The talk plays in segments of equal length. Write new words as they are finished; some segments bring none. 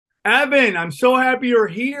Evan, I'm so happy you're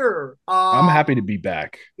here. I'm happy to be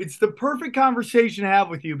back. It's the perfect conversation to have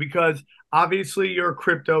with you because obviously you're a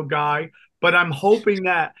crypto guy, but I'm hoping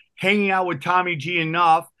that hanging out with Tommy G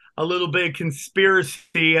enough, a little bit of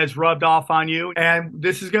conspiracy has rubbed off on you. And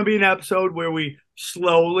this is going to be an episode where we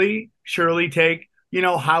slowly, surely take,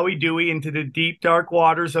 Howie Dewey into the deep, dark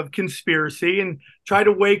waters of conspiracy and try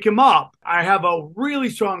to wake him up. I have a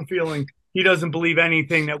really strong feeling he doesn't believe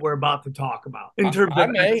anything that we're about to talk about in terms I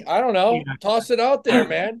of. may. I don't know. Toss it out there,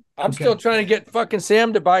 man. I'm Okay. still trying to get fucking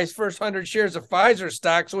Sam to buy his first 100 shares of Pfizer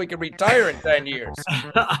stock so he can retire in 10 years.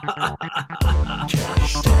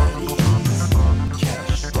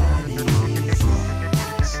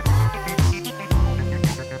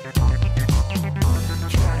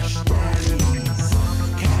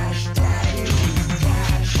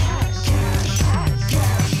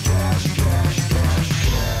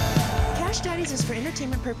 Cash Daddies is for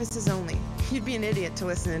entertainment purposes only. You'd be an idiot to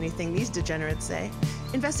listen to anything these degenerates say.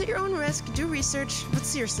 Invest at your own risk, do research, but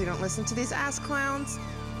seriously don't listen to these ass clowns.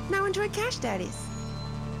 Now enjoy Cash Daddies.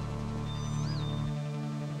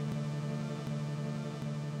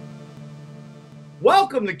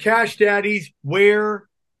 Welcome to Cash Daddies. We're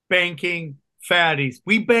banking fatties.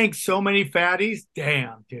 We bank so many fatties.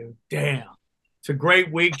 Damn, dude. Damn. It's a great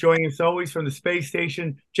week. Joining us always from the space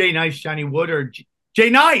station, Jay Nice, Johnny Woodard. Jay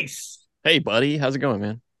Nice. Hey, buddy. How's it going,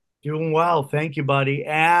 man? Doing well. Thank you, buddy.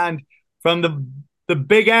 And from the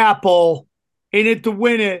Big Apple, in it to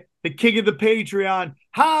win it, the king of the Patreon,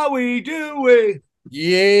 how we do we?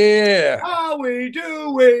 Yeah. How we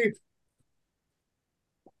do we?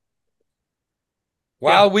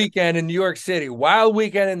 Wild weekend in New York City. Wild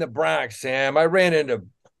weekend in the Bronx, Sam. I ran into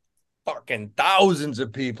fucking thousands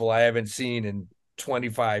of people I haven't seen in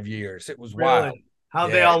 25 years. It was wild. Really? How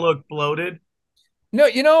they all look bloated? No,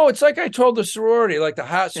 it's like I told the sorority, like the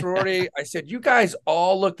hot sorority. I said, you guys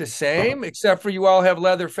all look the same, except for you all have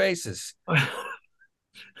leather faces.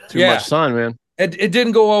 Too much sun, man. It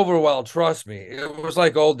didn't go over well, trust me. It was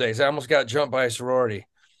like old days. I almost got jumped by a sorority.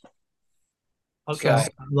 Okay. So,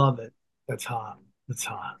 I love it. That's hot. That's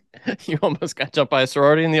hot. You almost got jumped by a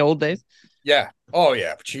sorority in the old days. yeah. Oh,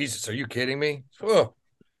 yeah. Jesus, are you kidding me? Oh.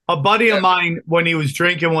 A buddy of mine, when he was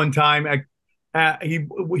drinking one time, he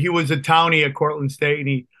was a townie at Cortland State, and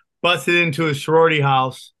he busted into a sorority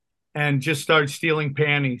house and just started stealing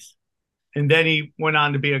panties. And then he went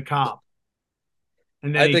on to be a cop.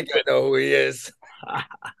 And then I think I know who he is.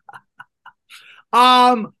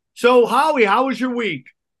 So Howie, how was your week?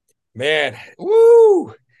 Man,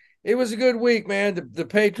 woo! It was a good week, man. The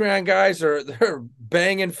Patreon guys they're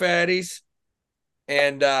banging fatties.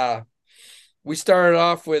 And we started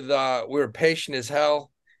off with we were patient as hell.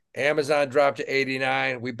 Amazon dropped to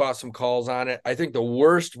 89. We bought some calls on it. I think the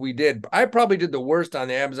worst we did, I probably did the worst on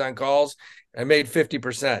the Amazon calls. I made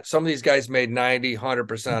 50%. Some of these guys made 90,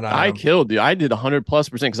 100% on I them. killed you. I did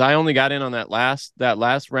 100+% because I only got in on that last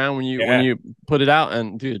round when you put it out,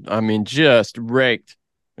 and dude, I mean, just raked.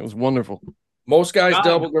 It was wonderful. Most guys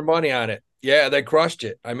doubled their money on it. Yeah, they crushed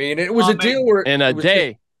it. I mean, it was a deal where in a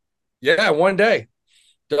day. One day.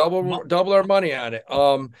 Double our money on it.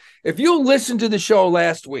 If you listened to the show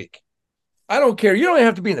last week, I don't care. You don't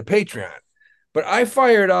have to be in the Patreon. But I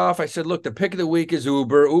fired off. I said, look, the pick of the week is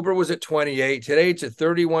Uber. Uber was at 28. Today it's at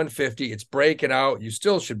 31.50. It's breaking out. You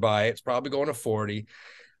still should buy it. It's probably going to 40.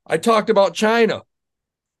 I talked about China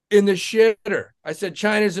in the shitter. I said,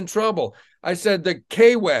 China's in trouble. I said, the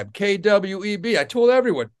KWEB, KWEB. I told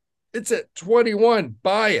everyone, it's at 21.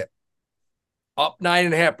 Buy it. Up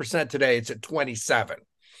 9.5% today. It's at 27.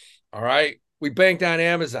 All right. We banked on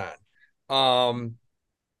Amazon.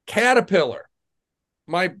 Caterpillar.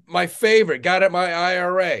 My favorite, got at my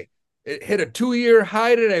IRA. It hit a 2-year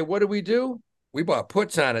high today. What do? We bought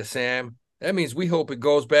puts on it, Sam. That means we hope it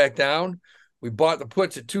goes back down. We bought the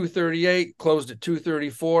puts at 238, closed at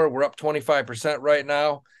 234. We're up 25% right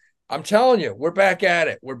now. I'm telling you, we're back at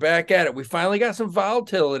it. We're back at it. We finally got some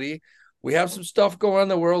volatility. We have some stuff going on in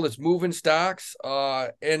the world that's moving stocks.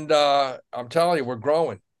 And I'm telling you, we're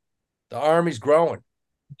growing. The army's growing.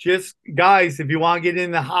 Just guys, if you want to get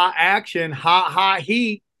in the hot action, hot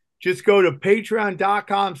heat, just go to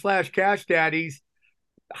patreon.com/cash daddies.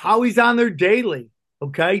 Howie's on there daily.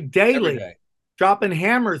 Okay. Daily. Dropping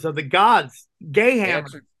hammers of the gods, gay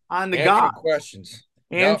hammers on the gods.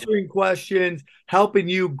 Answering questions, helping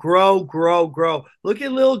you grow. Look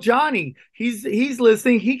at little Johnny. He's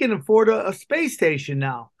listening. He can afford a space station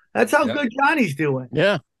now. That's how good Johnny's doing.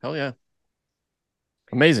 Yeah. Hell yeah.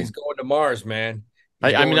 Amazing. He's going to Mars, man.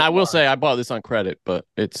 I mean, I will say I bought this on credit, but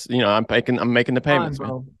it's, I'm making the payments, Fine,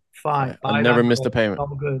 bro. man. Fine. I never missed a payment. It's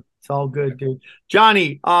all good. It's all good, dude.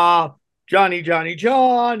 Johnny, Johnny, Johnny,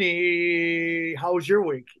 Johnny. How was your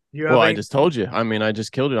week? I just told you. I mean, I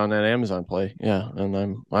just killed it on that Amazon play. Yeah,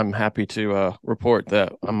 and I'm happy to report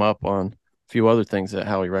that I'm up on a few other things that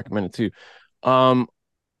Howie recommended too. If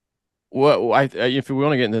we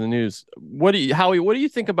want to get into the news, Howie, what do you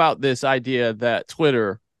think about this idea that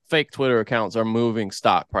fake Twitter accounts are moving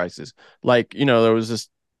stock prices? Like, there was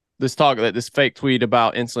this talk that this fake tweet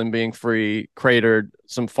about insulin being free cratered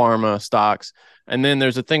some pharma stocks. And then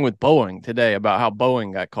there's a thing with Boeing today about how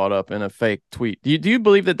Boeing got caught up in a fake tweet. Do you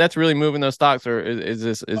believe that that's really moving those stocks, or is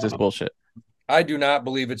this bullshit? I do not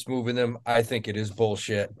believe it's moving them. I think it is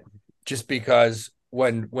bullshit. Just because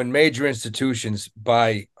when major institutions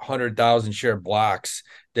buy 100,000 share blocks,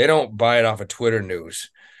 they don't buy it off of Twitter news.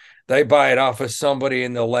 They buy it off of somebody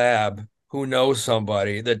in the lab who knows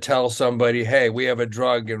somebody that tells somebody, hey, we have a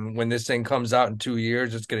drug, and when this thing comes out in 2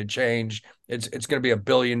 years, it's going to change. It's going to be $1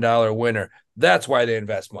 billion winner. That's why they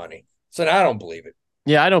invest money. So I don't believe it.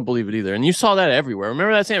 Yeah, I don't believe it either. And you saw that everywhere.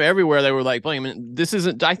 Remember that, Sam? Everywhere they were like, I mean, this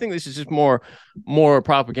isn't. I think this is just more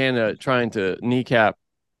propaganda trying to kneecap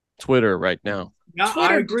Twitter right now. Yeah,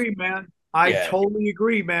 I agree, man. I totally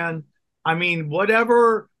agree, man. I mean,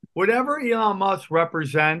 whatever Elon Musk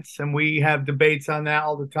represents, and we have debates on that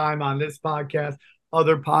all the time on this podcast,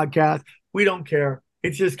 other podcasts, we don't care.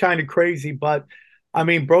 It's just kind of crazy. But I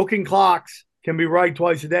mean, broken clocks can be right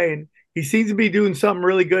twice a day. And he seems to be doing something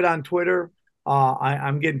really good on Twitter.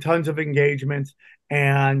 I'm getting tons of engagements,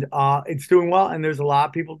 and it's doing well. And there's a lot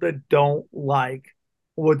of people that don't like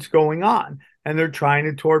what's going on, and they're trying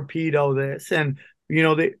to torpedo this. And,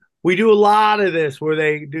 we do a lot of this where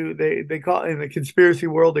they call, in the conspiracy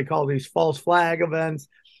world, they call these false flag events,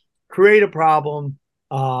 create a problem,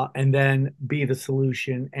 and then be the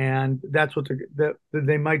solution. And that's what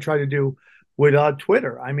they might try to do with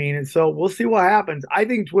Twitter. I mean, and so we'll see what happens. I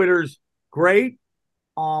think Twitter's great.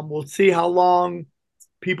 We'll see how long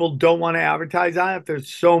people don't want to advertise on it if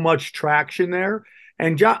there's so much traction there.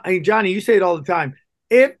 And Johnny, you say it all the time.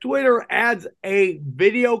 If Twitter adds a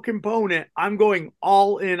video component, I'm going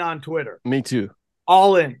all in on Twitter. Me too.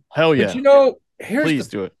 All in. Hell yeah. But please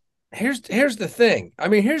do it. Here's the thing. I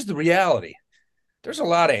mean, here's the reality. There's a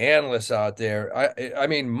lot of analysts out there. I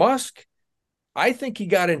mean, Musk, I think he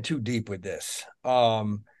got in too deep with this.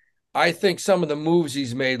 I think some of the moves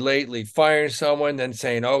he's made lately, firing someone, then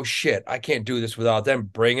saying, oh, shit, I can't do this without them,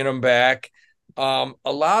 bringing them back. A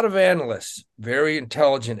lot of analysts, very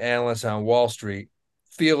intelligent analysts on Wall Street,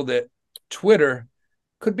 feel that Twitter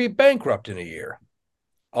could be bankrupt in a year.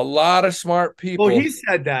 A lot of smart people. Well, he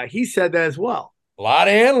said that. He said that as well. A lot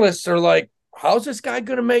of analysts are like, how's this guy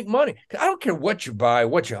going to make money? I don't care what you buy,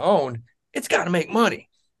 what you own. It's got to make money.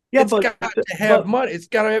 Yeah, it's got to have money. You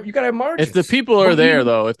got to have margins. If the people are there,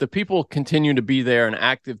 though, if the people continue to be there and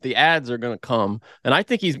active, the ads are going to come. And I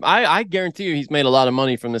think I guarantee you he's made a lot of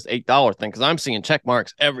money from this $8 thing, because I'm seeing check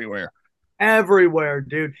marks everywhere. Everywhere,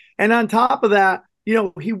 dude. And on top of that,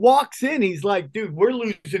 he walks in, he's like, dude, we're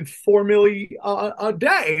losing $4 million a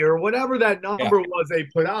day, or whatever that number was they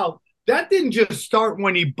put out. That didn't just start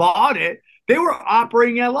when he bought it. They were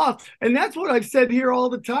operating at a loss. And that's what I've said here all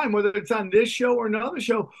the time, whether it's on this show or another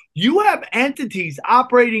show. You have entities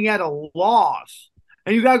operating at a loss.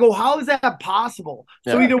 And you got to go, how is that possible?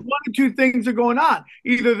 Yeah. So either one or two things are going on.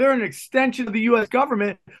 Either they're an extension of the U.S.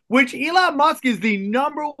 government, which Elon Musk is the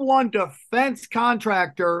number one defense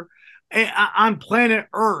contractor on planet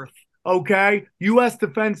Earth, okay? U.S.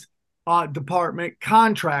 Defense Department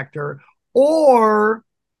contractor, or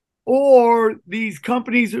these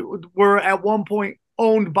companies were at one point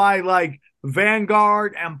owned by like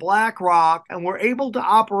Vanguard and BlackRock, and were able to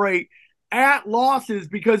operate at losses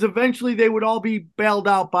because eventually they would all be bailed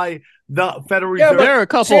out by the Federal Reserve. There are a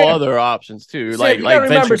couple other options too, like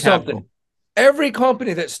venture capital. Every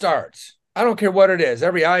company that starts, I don't care what it is,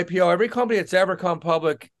 every IPO, every company that's ever come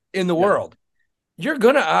public in the world, you're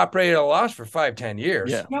going to operate at a loss for 5-10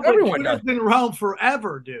 years. Yeah, everyone has been around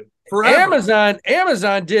forever, dude. Forever.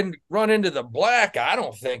 Amazon didn't run into the black, I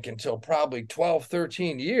don't think, until probably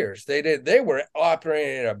 12-13 years. They were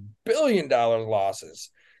operating at $1 billion losses.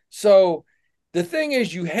 So the thing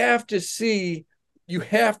is, you have to see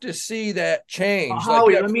that change.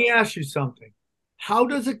 Howie, let me ask you something. How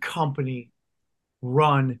does a company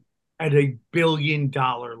run at $1 billion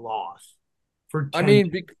loss? I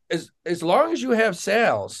mean, as long as you have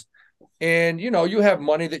sales, and you have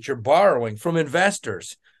money that you're borrowing from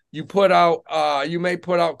investors, you may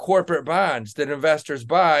put out corporate bonds that investors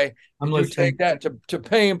buy. You take that to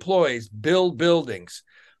pay employees, build buildings,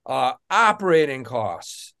 operating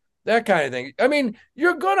costs, that kind of thing. I mean,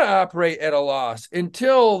 you're going to operate at a loss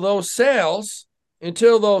until those sales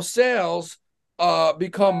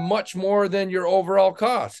become much more than your overall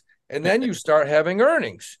cost. And then you start having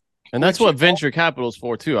earnings. And that's what venture capital is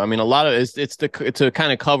for too. I mean, a lot of it's to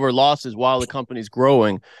kind of cover losses while the company's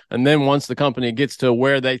growing, and then once the company gets to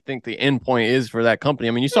where they think the end point is for that company.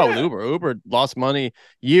 I mean, you saw with Uber. Uber lost money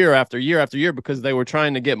year after year after year because they were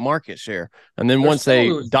trying to get market share, and then once they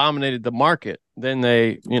dominated the market, then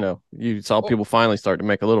you saw people finally start to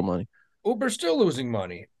make a little money. Uber's still losing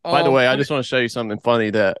money. By the way, I just want to show you something funny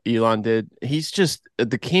that Elon did. He's just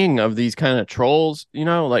the king of these kind of trolls,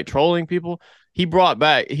 like trolling people. He brought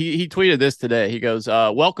back, he tweeted this today. He goes,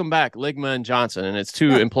 welcome back, Ligma and Johnson. And it's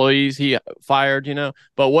two employees he fired,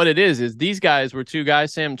 But what it is these guys were two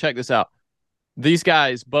guys. Sam, check this out. These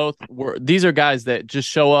guys these are guys that just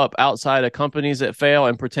show up outside of companies that fail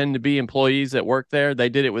and pretend to be employees that work there. They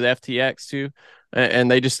did it with FTX too.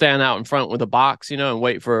 And they just stand out in front with a box, and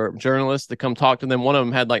wait for journalists to come talk to them. One of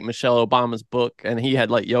them had like Michelle Obama's book, and he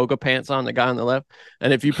had like yoga pants on, the guy on the left.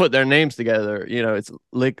 And if you put their names together, it's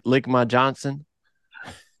Ligma Johnson.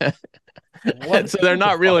 So they're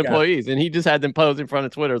not real employees. And he just had them pose in front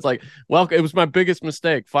of Twitter. It's like, well, it was my biggest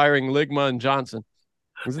mistake firing Ligma and Johnson.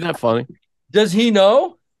 Isn't that funny? Does he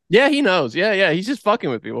know? Yeah, he knows. Yeah. He's just fucking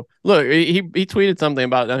with people. Look, he tweeted something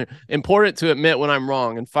about important to admit when I'm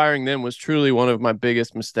wrong, and firing them was truly one of my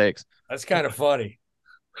biggest mistakes. That's kind of funny.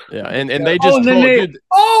 Yeah, and they just and then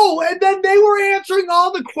they were answering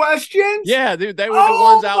all the questions. Yeah, dude, they were the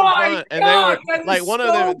ones out front, and they were like one of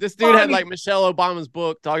them. This dude had like Michelle Obama's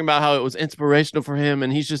book talking about how it was inspirational for him,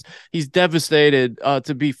 and he's devastated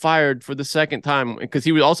to be fired for the second time because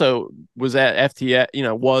he was at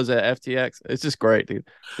FTX, was at FTX. It's just great, dude.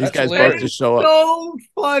 These guys both just show up. So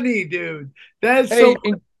funny, dude. That's so.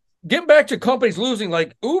 Getting back to companies losing,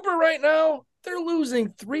 like Uber right now. They're losing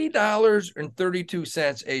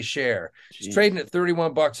 $3.32 a share. It's trading at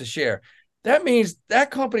 $31 a share. That means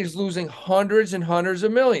that company's losing hundreds and hundreds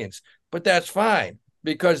of millions. But that's fine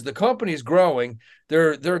because the company's growing.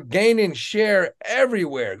 They're gaining share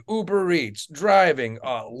everywhere. Uber Eats, driving,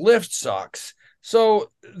 Lyft sucks.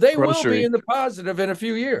 So they will be in the positive in a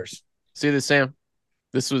few years. See this, Sam?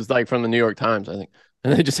 This was like from the New York Times, I think.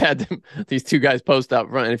 And they just had these two guys post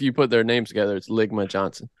out front. And if you put their names together, it's Ligma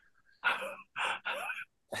Johnson.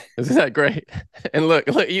 Isn't that great? And look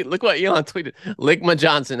what Elon tweeted. Ligma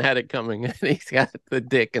Johnson had it coming, and he's got the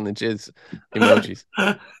dick and the jizz emojis.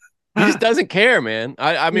 He just doesn't care, man.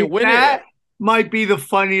 I mean, that might be the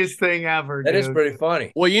funniest thing ever. That is pretty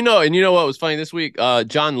funny. Well, you know what was funny this week?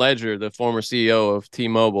 John Ledger, the former CEO of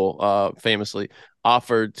T-Mobile, famously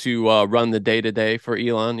offered to run the day-to-day for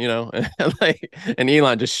Elon, and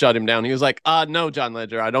Elon just shut him down. He was like, no, John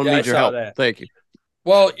Ledger, I don't need your help. Thank you.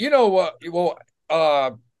 Well, you know what?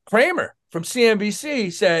 Kramer from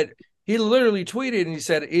CNBC said, he literally tweeted and he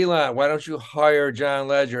said, Elon, why don't you hire John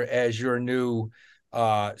Ledger as your new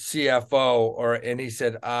CFO? And he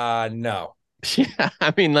said, no. Yeah,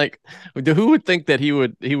 I mean, like, who would think that he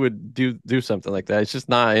would do something like that? It's just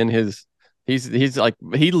not in his. He's like,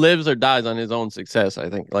 he lives or dies on his own success. I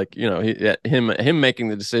think, like, him making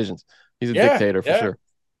the decisions. He's a dictator for sure.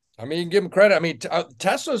 I mean, you can give him credit. I mean,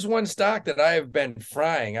 Tesla's one stock that I have been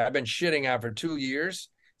frying. I've been shitting on for 2 years.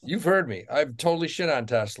 You've heard me. I've totally shit on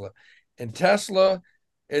Tesla. And Tesla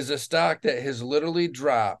is a stock that has literally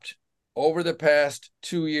dropped over the past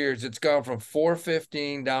 2 years. It's gone from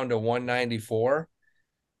 415 down to 194.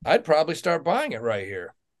 I'd probably start buying it right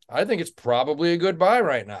here. I think it's probably a good buy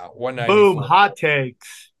right now. 194. Boom, hot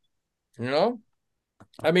takes. I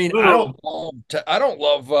mean, I don't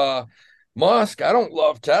love Musk. I don't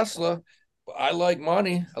love Tesla. I like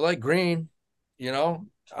money. I like green.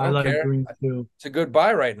 I like green too. It's a good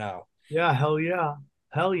buy right now. Yeah, hell yeah,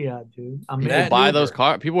 dude. People buy those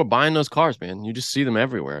cars. People are buying those cars, man. You just see them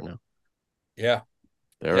everywhere now. Yeah,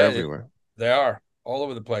 they're everywhere. They are all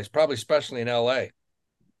over the place. Probably especially in LA.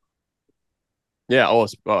 Yeah.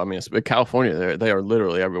 I mean, California. They are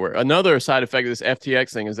literally everywhere. Another side effect of this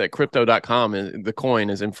FTX thing is that Crypto.com the coin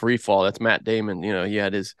is in free fall. That's Matt Damon. He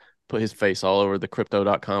had put his face all over the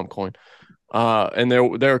Crypto.com coin. And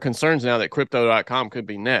there are concerns now that Crypto.com could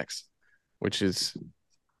be next, which is,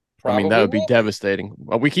 probably that would be devastating.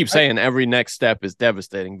 We keep saying every next step is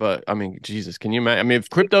devastating, but I mean, Jesus, can you imagine? I mean, if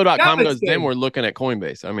Crypto.com goes, then we're looking at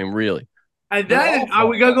Coinbase. I mean, really. And then are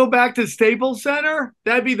we going to go back to Staples Center?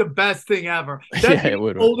 That'd be the best thing ever. That'd be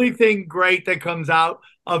the only thing great that comes out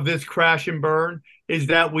of this crash and burn is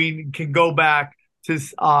that we can go back to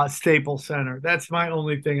Staples Center. That's my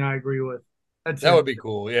only thing I agree with. That would be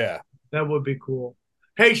cool. Yeah. That would be cool.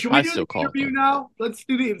 Hey, should we do the interview now? Let's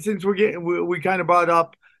do since we kind of brought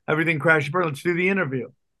up everything crash and burn. Let's do the interview.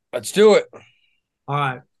 Let's do it. All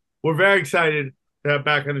right. We're very excited to have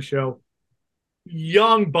back on the show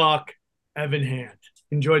young buck, Evan Hand.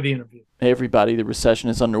 Enjoy the interview. Hey everybody, the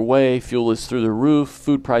recession is underway, fuel is through the roof,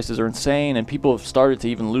 food prices are insane, and people have started to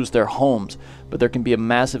even lose their homes. But there can be a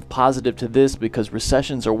massive positive to this because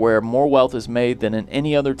recessions are where more wealth is made than in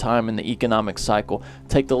any other time in the economic cycle.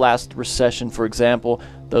 Take the last recession, for example.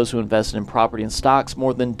 Those who invested in property and stocks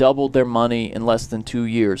more than doubled their money in less than 2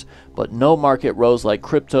 years. But no market rose like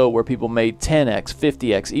crypto, where people made 10x,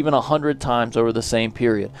 50x, even 100 times over the same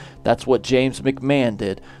period. That's what James McMahon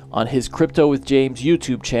did. On his Crypto with James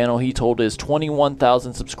YouTube channel, he told his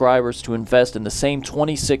 21,000 subscribers to invest in the same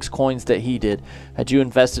 26 coins that he did. Had you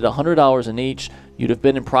invested $100 in each, you'd have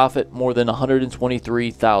been in profit more than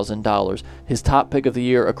 $123,000. His top pick of the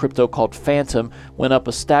year, a crypto called Phantom, went up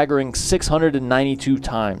a staggering 692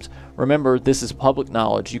 times. Remember, this is public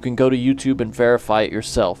knowledge. You can go to YouTube and verify it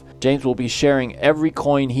yourself. James will be sharing every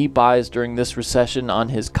coin he buys during this recession on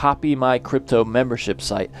his Copy My Crypto membership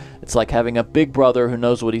site. It's like having a big brother who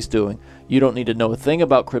knows what he's doing. You don't need to know a thing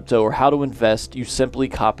about crypto or how to invest. You simply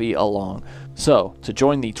copy along. So, to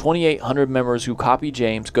join the 2,800 members who copy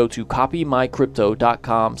James, go to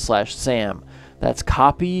copymycrypto.com/Sam. That's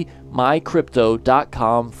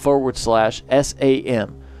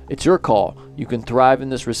copymycrypto.com/SAM. It's your call. You can thrive in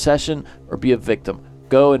this recession or be a victim.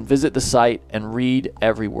 Go and visit the site and read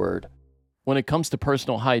every word. When it comes to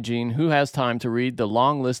personal hygiene, who has time to read the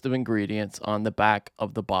long list of ingredients on the back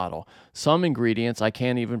of the bottle? Some ingredients I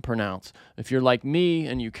can't even pronounce. If you're like me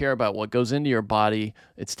and you care about what goes into your body,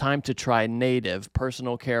 it's time to try Native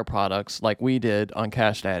personal care products like we did on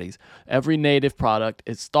Cash Daddies. Every Native product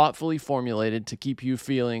is thoughtfully formulated to keep you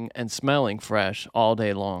feeling and smelling fresh all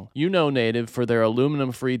day long. You know Native for their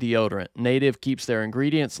aluminum-free deodorant. Native keeps their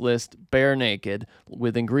ingredients list bare naked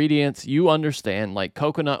with ingredients you understand like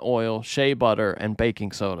coconut oil, shea butter, and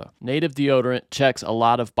baking soda. Native deodorant checks a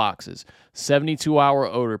lot of boxes. 72-hour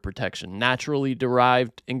odor protection, naturally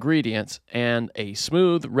derived ingredients, and a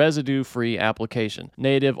smooth, residue-free application.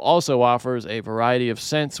 Native also offers a variety of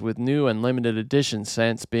scents with new and limited edition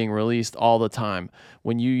scents being released all the time.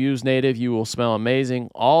 When you use Native, you will smell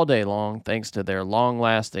amazing all day long thanks to their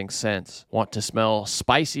long-lasting scents. Want to smell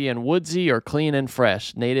spicy and woodsy or clean and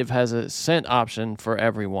fresh? Native has a scent option for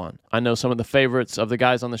everyone. I know some of the favorites of the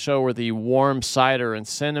guys on the show were the warm cider and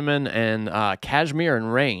cinnamon and cashmere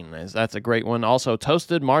and rain. That's a great one. Also,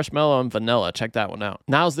 toasted marshmallow and vanilla. Check that one out.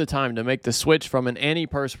 Now's the time to make the switch from an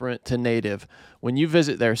antiperspirant to Native. When you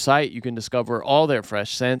visit their site, you can discover all their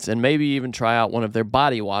fresh scents and maybe even try out one of their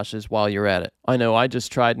body washes while you're at it. I know I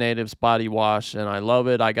just tried Native's body wash and I love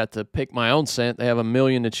it. I got to pick my own scent. They have a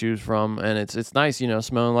million to choose from, and it's nice,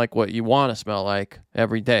 smelling like what you want to smell like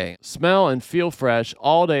every day. Smell and feel fresh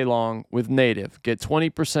all day long with Native. Get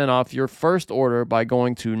 20% off your first order by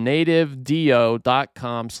going to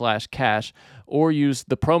nativedeo.com/cash or use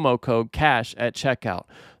the promo code CASH at checkout.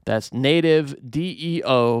 That's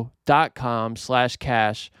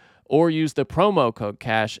nativedeo.com/cash or use the promo code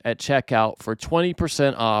CASH at checkout for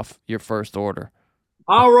 20% off your first order.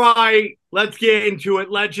 All right, let's get into it.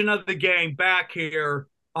 Legend of the game back here.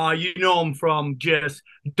 You know him from just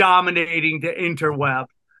dominating the interweb.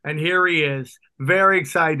 And here he is. Very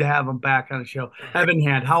excited to have him back on the show. Evan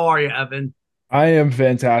Hand, how are you, Evan? I am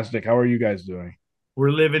fantastic. How are you guys doing? We're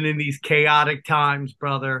living in these chaotic times,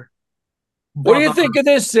 brother. What do you think of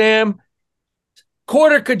this, Sam?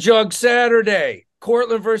 Quarter Kajug Saturday.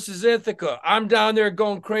 Cortland versus Ithaca. I'm down there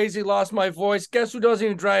going crazy, lost my voice. Guess who doesn't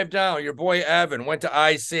even drive down? Your boy Evan went to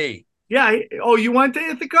IC. Yeah. Oh, you went to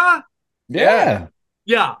Ithaca? Yeah.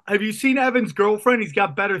 Yeah. Have you seen Evan's girlfriend? He's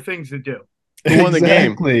got better things to do. Who won the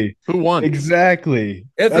game? Exactly. Who won? Exactly.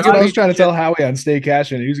 That's what I was trying to tell Howie on Stay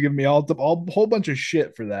Cash, and he was giving me a whole bunch of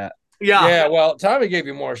shit for that. Yeah. Yeah. Well, Tommy gave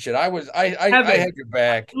you more shit. I had your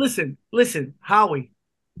back. Listen, Howie.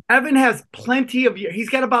 Evan has plenty of years. He's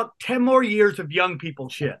got about 10 more years of young people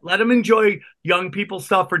shit. Let him enjoy young people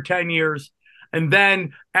stuff for 10 years. And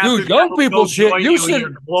then after Dude, young people shit, you should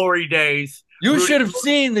your glory days. You should have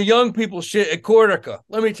seen the young people shit at Cortica.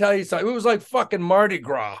 Let me tell you something. It was like fucking Mardi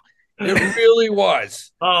Gras. It really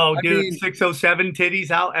was. Oh, dude, 607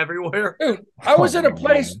 titties out everywhere. Dude, I was in a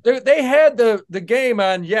place. They had the game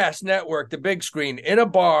on Yes Network, the big screen, in a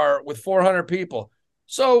bar with 400 people.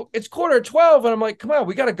 So it's 11:45, and I'm like, come on,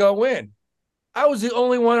 we got to go in. I was the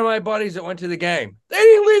only one of my buddies that went to the game. They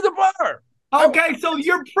didn't leave the bar. Okay, so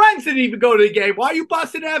your friends didn't even go to the game. Why are you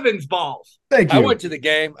busting Evan's balls? Thank you. I went to the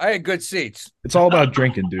game. I had good seats. It's all about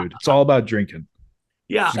drinking, dude. It's all about drinking.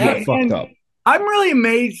 Yeah. Just get fucked up. I'm really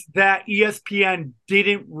amazed that ESPN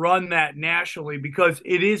didn't run that nationally, because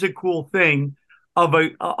it is a cool thing of a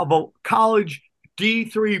college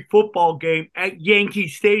D3 football game at Yankee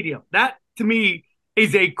Stadium. That, to me,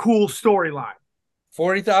 is a cool storyline.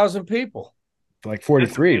 40,000 people. Like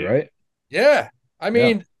 43, right? Yeah. I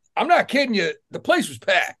mean, I'm not kidding you. The place was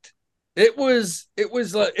packed. It was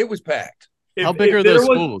packed. How big are those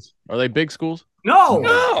schools? Are they big schools? No.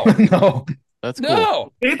 No. That's cool.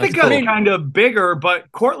 No. Ithaca's kind of bigger,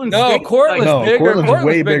 but Cortland's Cortland's bigger. Cortland's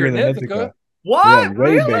way bigger than Ithaca. What? Yeah, way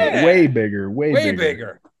really? bigger. Way bigger. Way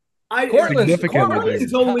bigger.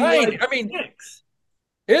 Cortland's only tiny. like 6.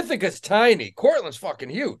 Ithaca's tiny. Cortland's fucking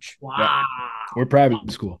huge. Wow. Yeah. We're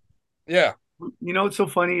private school. Yeah. You know what's so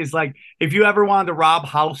funny is like if you ever wanted to rob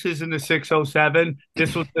houses in the 607,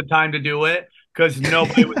 this was the time to do it because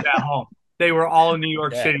nobody was at home. They were all in New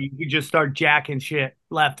York City. You just start jacking shit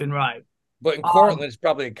left and right. But in Cortland, it's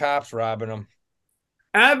probably the cops robbing them.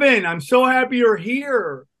 Evan, I'm so happy you're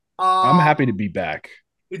here. I'm happy to be back.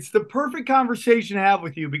 It's the perfect conversation to have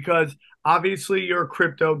with you because obviously you're a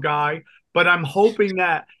crypto guy, but I'm hoping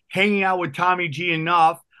that hanging out with Tommy G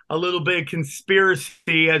enough, a little bit of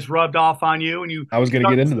conspiracy has rubbed off on you, and I was going to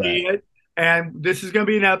get into that. And this is going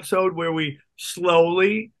to be an episode where we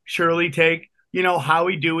slowly, surely take,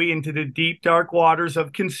 Howie Dewey into the deep, dark waters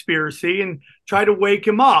of conspiracy and try to wake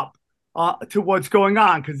him up to what's going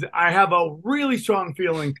on. Because I have a really strong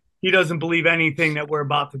feeling he doesn't believe anything that we're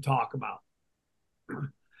about to talk about.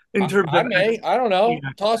 In terms of, I don't know. Yeah.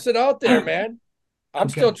 Toss it out there, man. I'm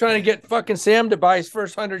still trying to get fucking Sam to buy his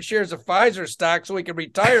first 100 shares of Pfizer stock so he can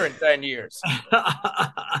retire in 10 years.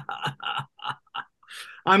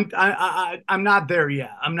 I'm not there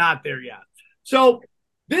yet. I'm not there yet. So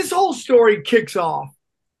this whole story kicks off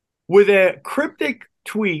with a cryptic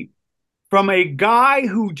tweet from a guy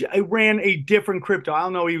who ran a different crypto. I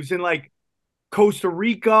don't know. He was in like Costa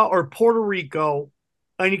Rica or Puerto Rico,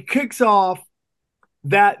 and he kicks off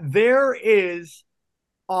that there is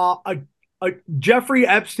a Jeffrey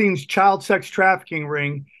Epstein's child sex trafficking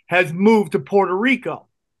ring has moved to Puerto Rico,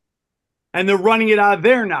 and they're running it out of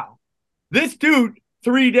there now. This dude,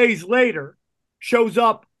 3 days later, shows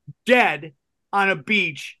up dead on a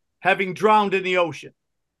beach, having drowned in the ocean.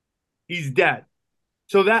 He's dead.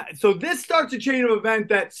 So this starts a chain of events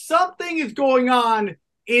that something is going on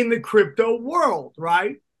in the crypto world,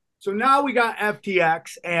 right? So now we got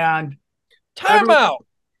FTX and time out.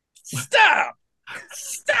 Stop.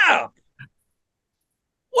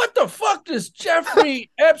 What the fuck does Jeffrey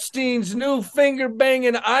Epstein's new finger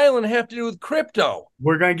banging island have to do with crypto?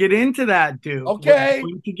 We're going to get into that, dude. Okay. We're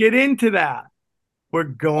going to get into that. We're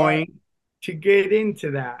going to get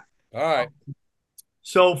into that. All right.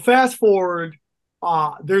 So fast forward,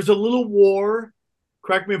 there's a little war.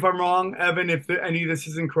 Correct me if I'm wrong, Evan, if any of this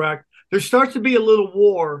is incorrect. There starts to be a little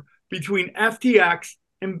war between FTX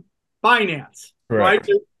and Binance, correct.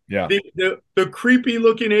 Right? Yeah. The creepy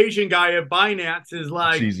looking Asian guy at Binance is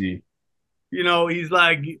like, cheesy. He's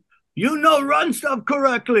like, run stuff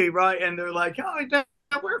correctly, right? And they're like, oh,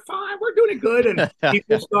 we're fine, we're doing it good. And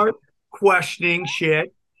people start questioning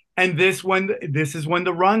shit. And this is when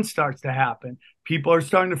the run starts to happen. People are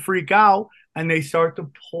starting to freak out and they start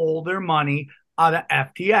to pull their money out of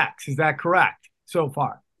FTX. Is that correct so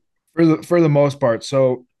far? For the most part.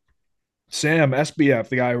 So Sam SBF,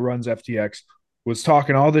 the guy who runs FTX, was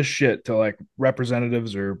talking all this shit to like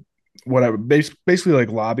representatives or whatever, basically like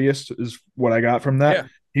lobbyists is what I got from that. Yeah.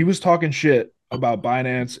 He was talking shit about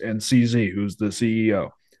Binance and CZ, who's the CEO.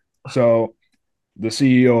 So the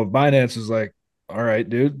CEO of Binance is like, all right,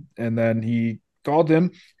 dude. And then he called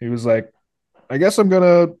him. He was like, I guess I'm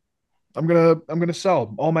gonna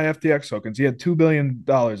sell all my FTX tokens. He had $2 billion in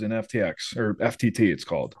FTX or FTT, it's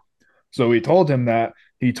called. So he told him that.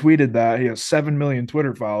 He tweeted that. He has 7 million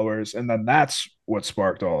Twitter followers, and then that's what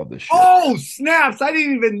sparked all of this shit. Oh, snaps. I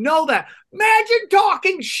didn't even know that. Imagine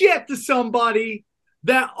talking shit to somebody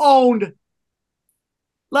that owned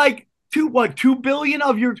like 2 billion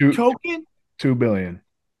of your token? 2 billion.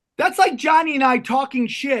 That's like Johnny and I talking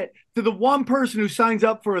shit to the one person who signs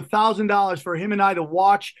up for $1,000 for him and I to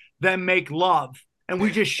watch them make love, and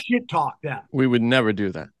we just shit talk them. We would never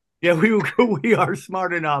do that. Yeah, we are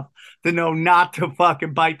smart enough to know not to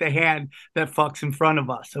fucking bite the hand that fucks in front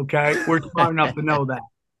of us, okay? We're smart enough to know that.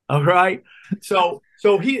 All right? So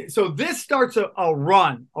this starts a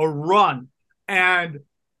run. And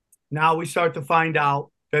now we start to find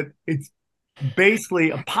out that it's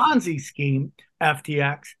basically a Ponzi scheme,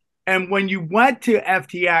 FTX. And when you went to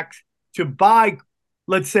FTX to buy,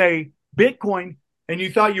 let's say, Bitcoin, and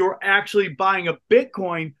you thought you were actually buying a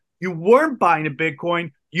Bitcoin, you weren't buying a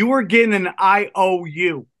Bitcoin. You were getting an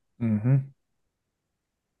IOU. Mm-hmm.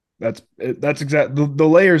 That's exactly the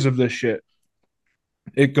layers of this shit.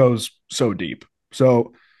 It goes so deep.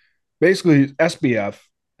 So basically, SBF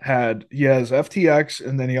has FTX,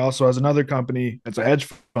 and then he also has another company. It's a hedge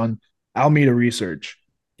fund Alameda Research.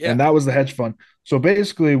 Yeah. And that was the hedge fund. So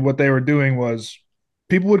basically, what they were doing was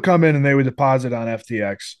people would come in and they would deposit on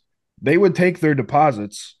FTX. They would take their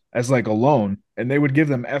deposits as like a loan and they would give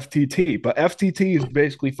them FTT. But FTT is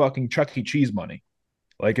basically fucking Chuck E. Cheese money.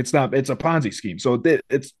 Like it's not, it's a Ponzi scheme. So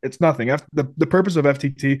it's nothing. The purpose of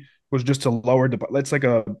FTT was just to lower, it's like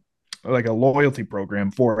a loyalty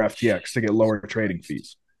program for FTX to get lower trading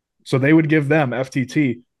fees. So they would give them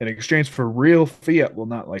FTT in exchange for real fiat. Well,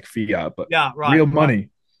 not like fiat, but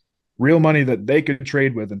real money that they could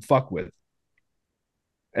trade with and fuck with.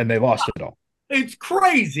 And they lost it all. It's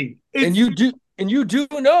crazy. And you do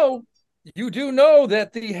know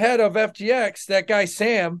that the head of FTX, that guy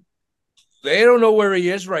Sam, they don't know where he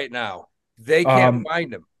is right now. They can't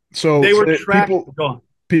find him. So they were tracking.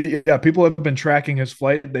 People have been tracking his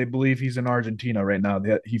flight. They believe he's in Argentina right now.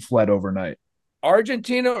 He fled overnight.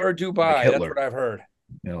 Argentina or Dubai? Like That's what I've heard.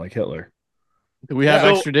 Yeah, like Hitler. Do we have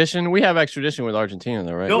extradition? We have extradition with Argentina,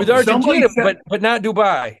 though, right? No, with Argentina, but not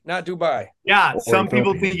Dubai. Not Dubai. Yeah, some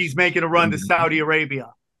people think he's making a run to Saudi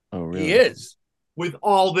Arabia. Oh, really? He is. With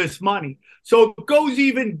all this money. So it goes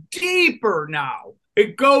even deeper now.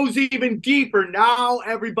 It goes even deeper. Now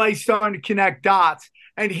everybody's starting to connect dots.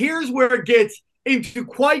 And here's where it gets into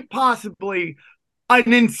quite possibly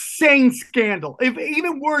an insane scandal. If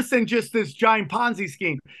even worse than just this giant Ponzi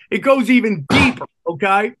scheme. It goes even deeper,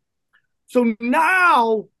 okay? So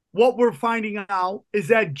now what we're finding out is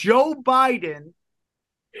that Joe Biden's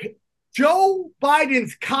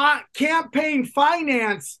campaign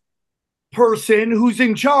finance person who's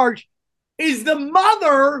in charge is the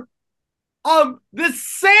mother of this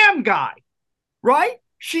Sam guy, right?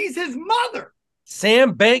 She's his mother.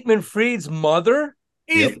 Sam Bankman-Fried's mother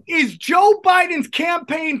is Joe Biden's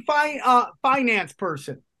campaign finance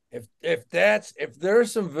person. If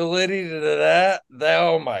there's some validity to that,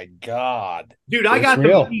 oh my God, dude, I got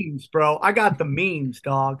the memes, bro. I got the memes,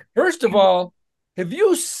 dog. First of all, have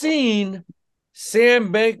you seen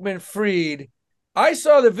Sam Bankman-Fried? I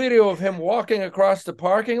saw the video of him walking across the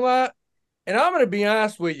parking lot, and I'm going to be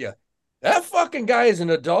honest with you. That fucking guy is an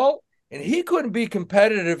adult, and he couldn't be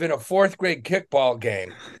competitive in a fourth grade kickball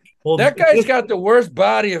game. Well, that guy's got the worst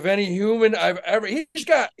body of any human I've ever. He's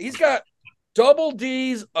got double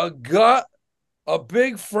D's, a gut, a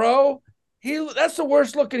big fro. That's the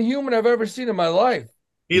worst looking human I've ever seen in my life.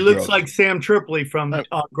 He looks like Sam Tripoli from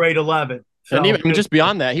grade 11. So, and even just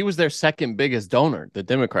beyond that, he was their second biggest donor, the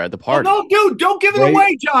Democrat, the party. Oh, no, dude, don't give it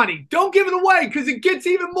away, Johnny. Don't give it away because it gets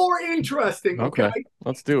even more interesting. Okay,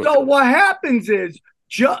 let's do it. So what happens is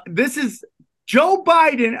Joe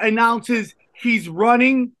Biden announces he's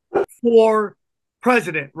running for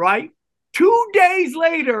president, right? 2 days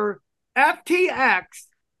later, FTX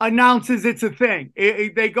announces it's a thing.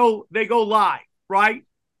 They go live, right?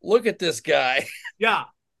 Look at this guy. Yeah,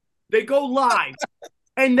 they go live,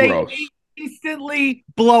 and they instantly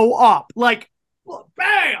blow up. Like,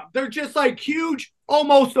 bam! They're just like huge,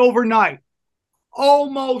 almost overnight.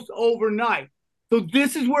 Almost overnight. So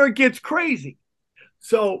this is where it gets crazy.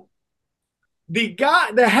 So the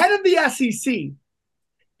head of the SEC,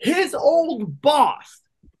 his old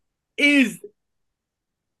boss's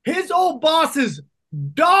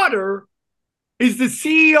daughter is the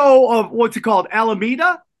CEO of what's it called,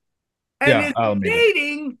 Alameda, and is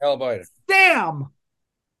dating Sam.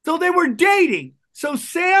 So they were dating. So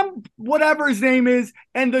Sam, whatever his name is,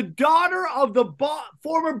 and the daughter of the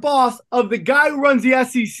former boss of the guy who runs the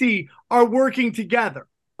SEC are working together.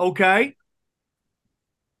 Okay.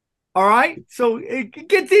 All right. So it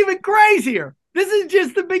gets even crazier. This is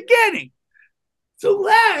just the beginning. So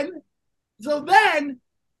then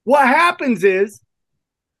what happens is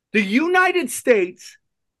the United States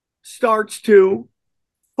starts to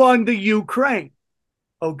fund the Ukraine.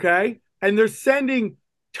 Okay. And they're sending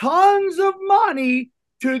tons of money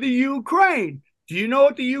to the Ukraine. Do you know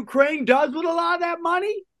what the Ukraine does with a lot of that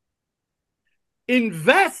money?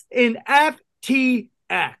 Invest in FTX.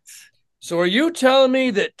 So are you telling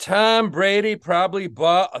me that Tom Brady probably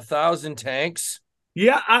bought 1,000 tanks?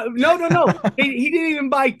 Yeah, no. He didn't even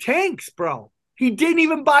buy tanks, bro. He didn't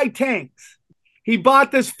even buy tanks. He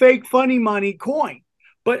bought this fake funny money coin.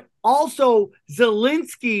 But also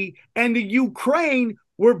Zelensky and the Ukraine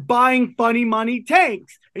were buying funny money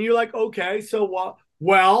tanks. And you're like, okay, so what?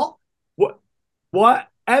 Well, what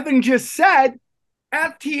Evan just said,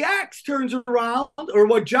 FTX turns around, or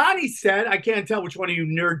what Johnny said, I can't tell which one of you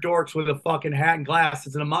nerd dorks with a fucking hat and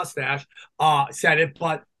glasses and a mustache said it,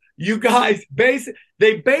 but you guys,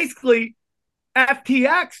 basically,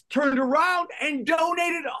 FTX turned around and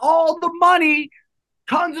donated all the money,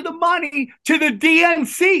 tons of the money, to the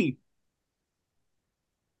DNC.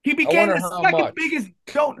 He became the second biggest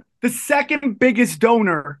donor. the second biggest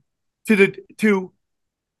donor to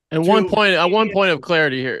And one point of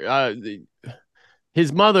clarity here,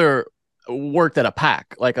 his mother worked at a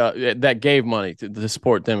PAC, that gave money to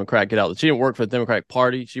support Democrat get out. She didn't work for the Democratic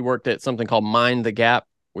Party. She worked at something called Mind the Gap,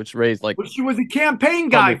 which raised she was a campaign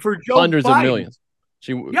guy for Joe hundreds Biden. of millions.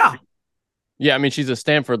 I mean, she's a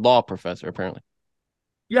Stanford law professor apparently.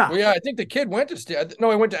 Yeah. Well, yeah, I think the kid went to he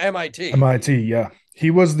went to MIT. MIT, yeah.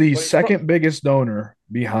 He was the second biggest donor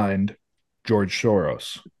behind George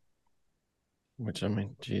Soros. Which, I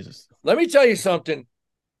mean, Jesus. Let me tell you something.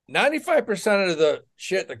 95% of the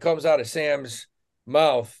shit that comes out of Sam's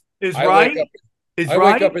mouth is right. I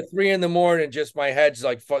wake up at 3 a.m. just my head's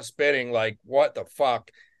like spinning, like what the fuck,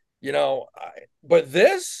 but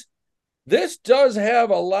this does have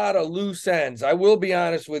a lot of loose ends. I will be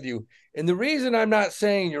honest with you. And the reason I'm not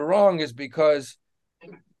saying you're wrong is because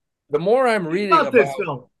the more I'm reading about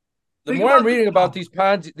these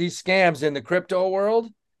Ponzi, these scams in the crypto world,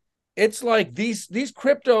 it's like these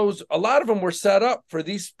cryptos, a lot of them were set up for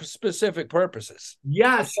these specific purposes.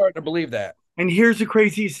 Yes. I'm starting to believe that. And here's the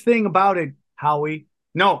craziest thing about it, Howie.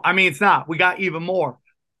 No, I mean, it's not. We got even more.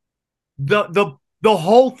 The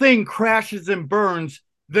whole thing crashes and burns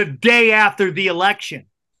the day after the election.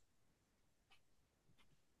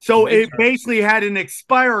 So it basically had an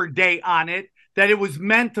expire date on it that it was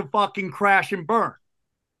meant to fucking crash and burn.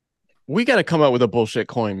 We got to come up with a bullshit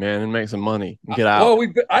coin, man, and make some money and get out.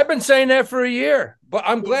 Well, I've been saying that for a year, but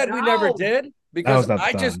I'm glad we never did because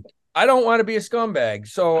I don't want to be a scumbag.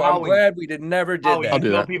 So I'm glad we never did that. I'll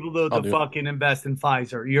do that. People to fucking invest in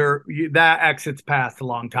Pfizer. That exit's passed a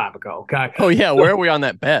long time ago. Okay. Oh yeah, where are we on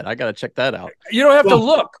that bet? I got to check that out. You don't have to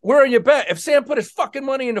look. Where are you bet? If Sam put his fucking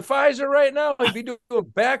money into Pfizer right now, he'd be doing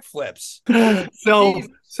backflips.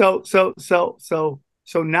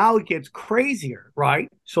 So now it gets crazier, right?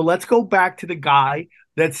 So let's go back to the guy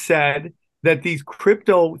that said that these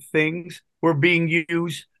crypto things were being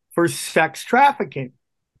used for sex trafficking.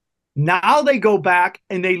 Now they go back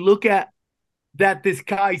and they look at that this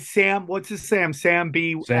guy, Sam, what's his Sam? Sam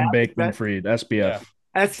Bankman-Fried, SBF. Yeah.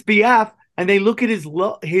 SBF, and they look at his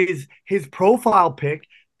profile pic,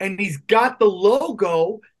 and he's got the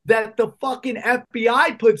logo that the fucking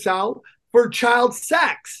FBI puts out for child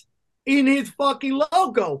sex in his fucking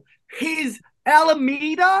logo. His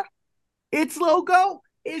Alameda, its logo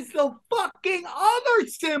is the fucking other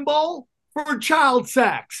symbol for child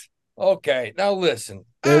sex. Okay, now listen.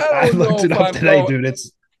 I looked it up today, dude.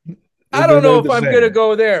 I don't know if I'm going to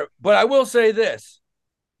go there, but I will say this.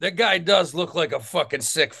 That guy does look like a fucking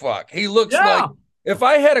sick fuck. He looks like, if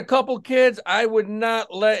I had a couple kids, I would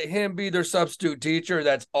not let him be their substitute teacher.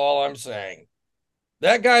 That's all I'm saying.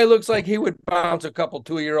 That guy looks like he would bounce a couple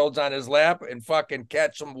 2-year-olds on his lap and fucking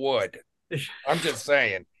catch some wood. I'm just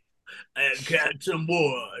saying. And catch some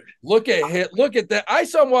wood. Look at that. I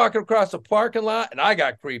saw him walking across the parking lot and I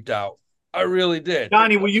got creeped out. I really did.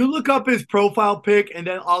 Johnny, will you look up his profile pic and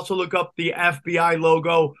then also look up the FBI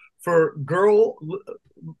logo for girl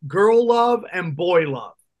love and boy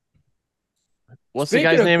love? What's the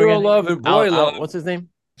guy's name again? Girl love and boy love. What's his name?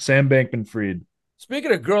 Sam Bankman-Fried.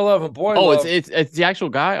 Speaking of girl love and boy love. It's the actual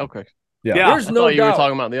guy? Okay. Yeah. There's no doubt. You were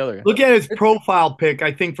talking about the other guy. Look at his profile pic,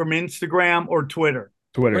 I think from Instagram or Twitter.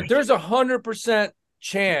 But there's 100%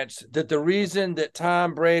 chance that the reason that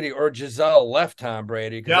Tom Brady or Giselle left Tom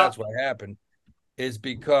Brady, because that's what happened, is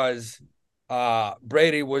because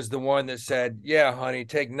Brady was the one that said, yeah, honey,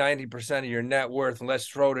 take 90% of your net worth and let's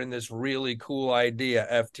throw it in this really cool idea,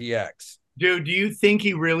 FTX. Dude, do you think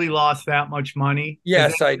he really lost that much money?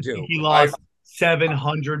 Yes, I do. He lost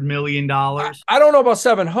 $700 million. I don't know about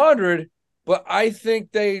 700, but I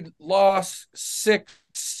think they lost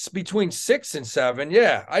between 6 and 7.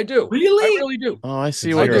 Yeah, I do. Really? I really do. Oh, I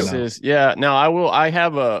see what this is. Yeah. Now I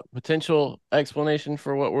have a potential explanation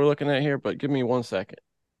for what we're looking at here, but give me 1 second.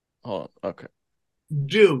 Hold on. Okay.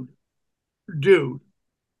 Dude. Because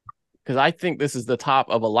I think this is the top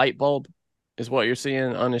of a light bulb, is what you're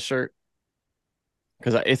seeing on his shirt.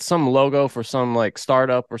 Because it's some logo for some like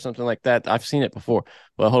startup or something like that. I've seen it before.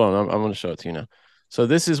 But hold on, I'm going to show it to you now. So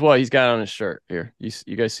this is what he's got on his shirt here.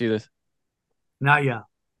 You guys see this? Not yet.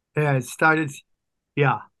 Yeah, it started.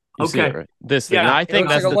 Yeah. You see it, right? This thing. Yeah, I think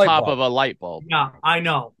that's like the top of a light bulb. Yeah, I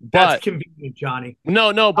know. That's convenient, Johnny.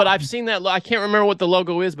 No, but I've seen that. I can't remember what the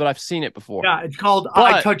logo is, but I've seen it before. Yeah, it's called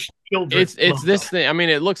I Touch Children. It's this thing. I mean,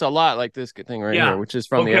 it looks a lot like this thing right here, which is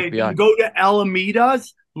from the FBI. Go to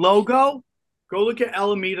Alameda's logo. Go look at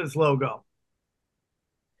Alameda's logo.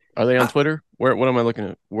 Are they on Twitter? What am I looking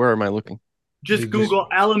at? Where am I looking? Just Google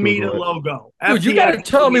Alameda logo. Dude, you got to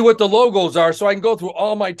tell me what the logos are so I can go through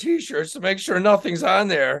all my T-shirts to make sure nothing's on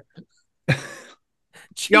there.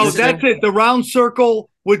 Yo, Jesus. that's it. The round circle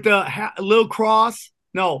with the little cross.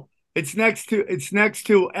 No, it's next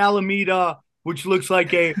to Alameda, which looks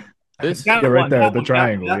like a This that Yeah, right one, there, that the one,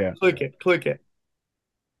 triangle, that- yeah. Click it.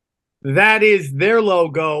 That is their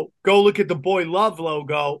logo. Go look at the Boy Love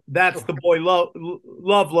logo. That's the Boy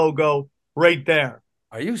Love logo right there.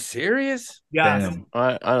 Are you serious? Yes. Damn.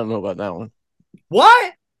 I don't know about that one.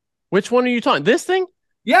 What? Which one are you talking? This thing?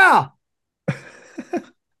 Yeah.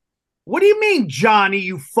 What do you mean, Johnny?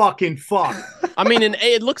 You fucking fuck. I mean, an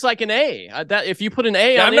A. It looks like an A. That if you put an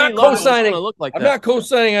A Yeah, on I'm not any logo, it's co-signing. gonna look like I'm that. not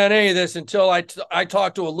co-signing on any of this until I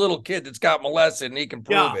talk to a little kid that's got molested and he can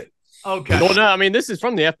prove Yeah. it. Okay. Well, no, I mean this is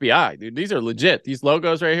from the FBI, dude. These are legit. These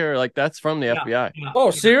logos right here, like that's from the FBI. Yeah. Oh,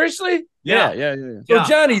 seriously? Yeah. So, Yeah.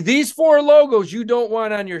 Johnny, these 4 logos you don't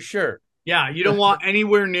want on your shirt. Yeah, you don't want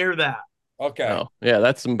anywhere near that. Okay. Oh, yeah,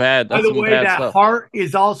 that's some bad. By That's the some way, bad that stuff. heart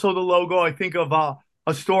is also the logo, I think, of a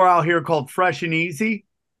store out here called Fresh and Easy.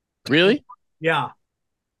 Really? Yeah.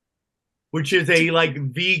 Which is a like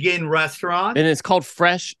vegan restaurant. And it's called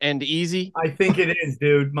Fresh and Easy. I think it is,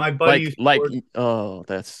 dude. My buddy used to Like work- oh,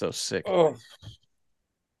 that's so sick. Oh,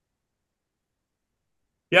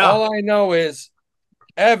 yeah. all I know is,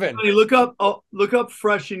 Evan, Hey, look up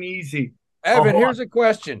Fresh and Easy. Evan, Oh, here's a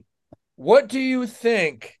question. What do you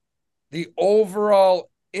think the overall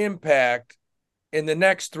impact in the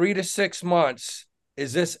next 3 to 6 months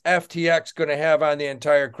is this FTX going to have on the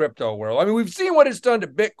entire crypto world? I mean, we've seen what it's done to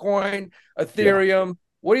Bitcoin, Ethereum.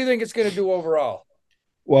 What do you think it's going to do overall?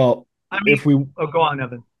 Well, I mean, if we go on,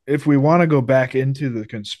 Evan. want to go back into the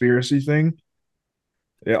conspiracy thing,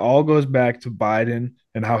 it all goes back to Biden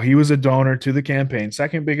and how he was a donor to the campaign,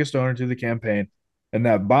 second biggest donor to the campaign, and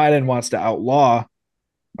that Biden wants to outlaw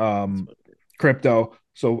crypto.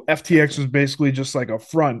 So FTX was basically just like a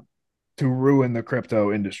front to ruin the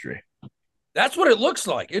crypto industry. That's what it looks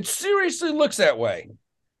like. It seriously looks that way.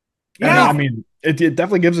 Yeah. I mean, it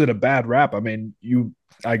definitely gives it a bad rap. I mean,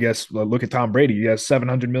 I guess look at Tom Brady. He has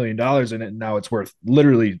 $700 million in it, and now it's worth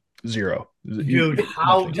literally zero. Dude,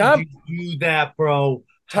 how did you do that, bro?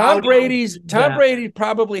 How Tom did you do that? Brady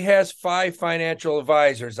probably has 5 financial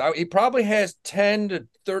advisors. He probably has 10 to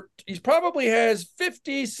 30. He probably has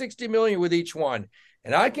 50, 60 million with each one.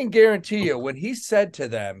 And I can guarantee you when he said to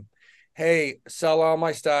them, hey, sell all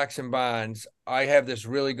my stocks and bonds, I have this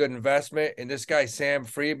really good investment. And this guy, Sam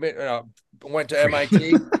Friedman, went to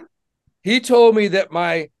MIT. He told me that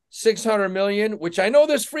my 600 million, which I know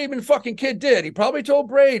this Friedman fucking kid did, he probably told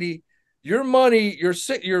Brady, your money, your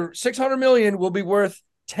 600 million will be worth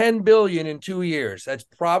 10 billion in 2 years. That's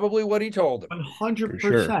probably what he told him. 100%.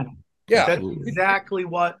 sure. Yeah.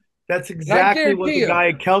 That's exactly what the guy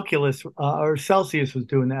at Calculus or Celsius was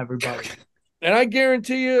doing to everybody. And I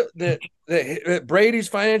guarantee you that Brady's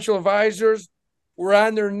financial advisors were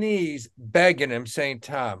on their knees begging him, saying,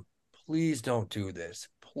 Tom, please don't do this.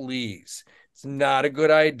 Please. It's not a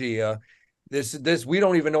good idea. This, we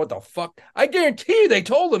don't even know what the fuck. I guarantee you they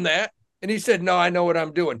told him that. And he said, no, I know what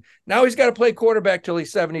I'm doing. Now he's got to play quarterback till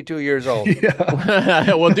he's 72 years old.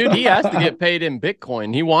 Yeah. Well, dude, he has to get paid in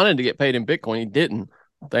Bitcoin. He wanted to get paid in Bitcoin. He didn't.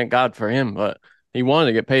 Thank God for him. But he wanted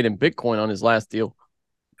to get paid in Bitcoin on his last deal.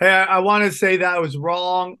 Hey, I want to say that I was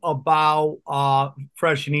wrong about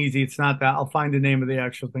Fresh and Easy. It's not that. I'll find the name of the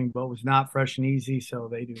actual thing, but it was not Fresh and Easy, so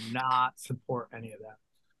they do not support any of that.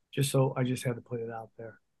 I just had to put it out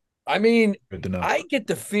there. I mean, Good to know. I get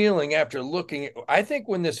the feeling after looking, I think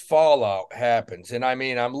when this fallout happens, and I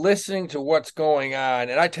mean, I'm listening to what's going on,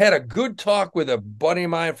 and I had a good talk with a buddy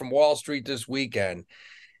of mine from Wall Street this weekend,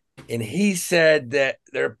 and he said that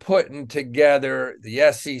they're putting together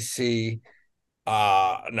the SEC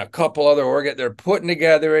and a couple other they're putting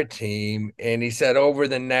together a team, and he said over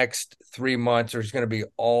the next 3 months, there's going to be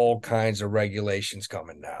all kinds of regulations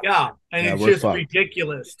coming down. Yeah, and Yeah, it's we're just fucked.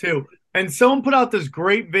 ridiculous too. And someone put out this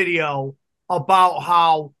great video about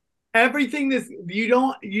how everything you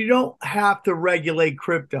don't have to regulate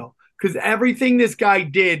crypto because everything this guy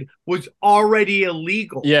did was already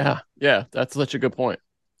illegal. Yeah. That's such a good point.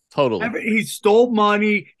 Totally. He stole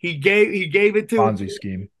money. He gave it to Ponzi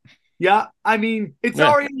scheme. Yeah, I mean, it's Yeah.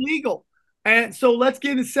 already illegal. And so let's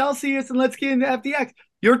get into Celsius and let's get into FTX.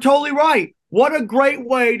 You're totally right. What a great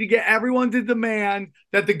way to get everyone to demand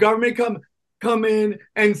that the government come in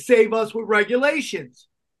and save us with regulations.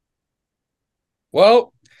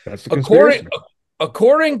 Well, That's the conspiracy.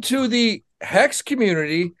 according to the Hex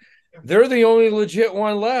community, they're the only legit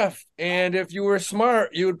one left. And if you were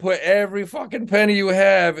smart, you would put every fucking penny you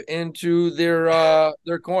have into their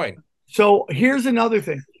coin. So here's another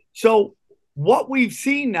thing. So what we've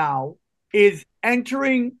seen now is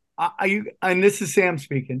entering, and this is Sam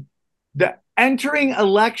speaking, the entering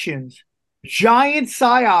elections giant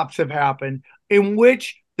psyops have happened in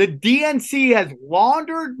which the DNC has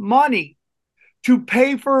laundered money to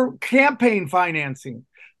pay for campaign financing.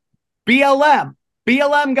 BLM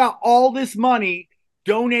got all this money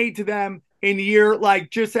donated to them in the year like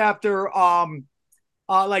just after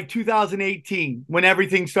like 2018 when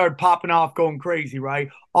everything started popping off, going crazy, right?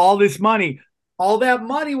 All this money, all that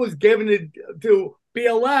money was given to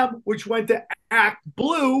BLM, which went to Act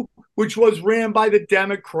Blue, which was ran by the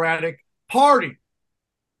Democratic Party.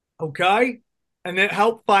 Okay? And it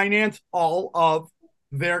helped finance all of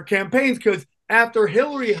their campaigns because after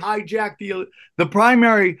Hillary hijacked the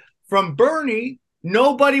primary from Bernie,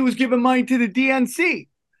 nobody was giving money to the DNC.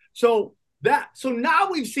 So now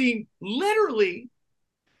we've seen literally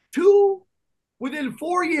within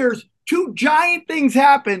 4 years, two giant things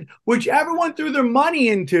happened, which everyone threw their money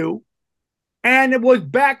into, and it was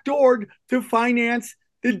backdoored to finance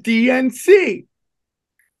the DNC.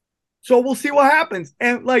 So we'll see what happens.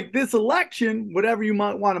 And like this election, whatever you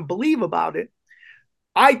might want to believe about it,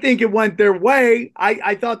 I think it went their way.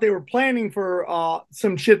 I thought they were planning for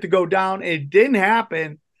some shit to go down. It didn't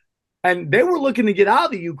happen. And they were looking to get out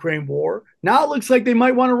of the Ukraine war. Now it looks like they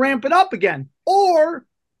might want to ramp it up again. Or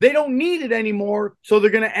they don't need it anymore, so they're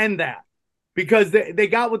going to end that. Because they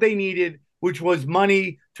got what they needed, which was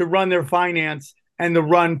money to run their finance and to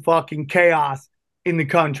run fucking chaos in the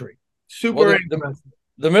country. Super interesting.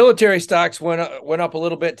 The military stocks went up a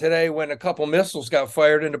little bit today when a couple missiles got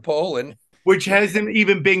fired into Poland. Which hasn't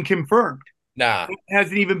even been confirmed. Nah. It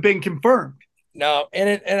hasn't even been confirmed. No,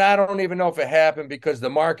 and I don't even know if it happened because the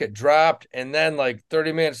market dropped, and then like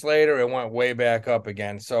 30 minutes later, it went way back up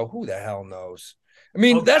again. So who the hell knows? I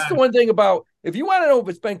mean, That's the one thing about, if you want to know if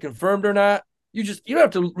it's been confirmed or not, you don't have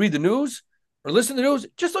to read the news or listen to the news.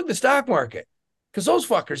 Just look at the stock market because those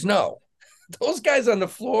fuckers know. Those guys on the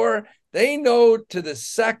floor, they know to the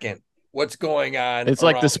second what's going on. It's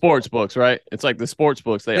like the sports books, right? It's like the sports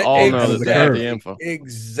books. They all know that they have the info.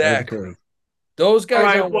 Exactly. Those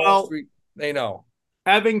guys on Wall Street, they know.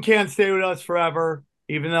 Evan can't stay with us forever,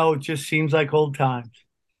 even though it just seems like old times.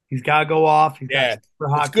 He's got to go off.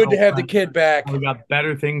 It's good to have the kid back. We got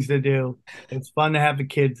better things to do. It's fun to have the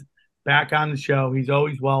kids back on the show. He's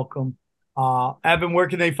always welcome. Evan, where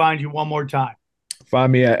can they find you one more time?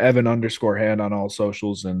 Find me at Evan_hand on all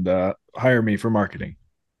socials and hire me for marketing.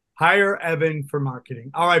 Hire Evan for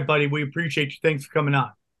marketing. All right, buddy. We appreciate you. Thanks for coming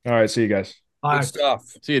on. All right. See you guys. Good stuff.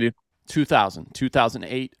 See you, dude. 2000,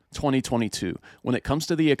 2008, 2022. When it comes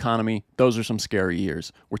to the economy, those are some scary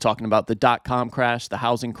years. We're talking about the dot-com crash, the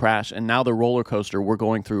housing crash, and now the roller coaster we're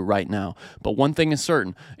going through right now. But one thing is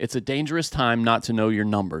certain, it's a dangerous time not to know your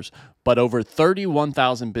numbers. But over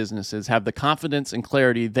 31,000 businesses have the confidence and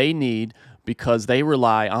clarity they need because they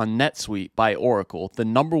rely on NetSuite by Oracle, the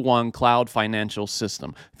 #1 cloud financial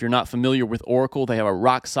system. If you're not familiar with Oracle, they have a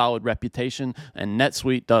rock-solid reputation, and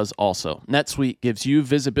NetSuite does also. NetSuite gives you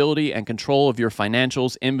visibility and control of your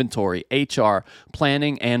financials, inventory, HR,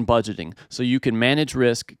 planning, and budgeting, so you can manage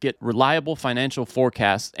risk, get reliable financial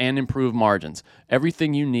forecasts, and improve margins.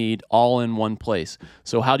 Everything you need all in one place.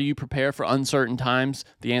 So how do you prepare for uncertain times?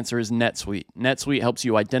 The answer is NetSuite. NetSuite helps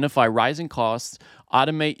you identify rising costs,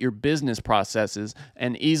 automate your business processes,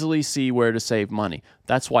 and easily see where to save money.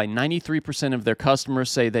 That's why 93% of their customers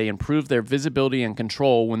say they improved their visibility and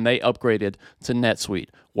control when they upgraded to NetSuite.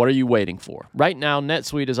 What are you waiting for? Right now,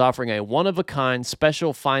 NetSuite is offering a one-of-a-kind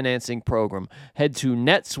special financing program. Head to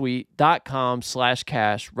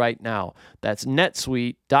netsuite.com/cash right now. That's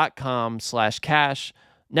netsuite.com/cash,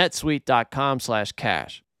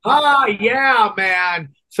 netsuite.com/cash. Yeah,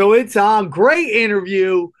 man. So it's on. Great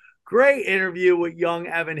interview with young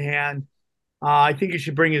Evan Hand. I think you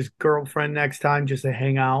should bring his girlfriend next time just to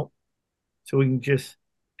hang out so we can just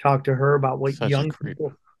talk to her about what young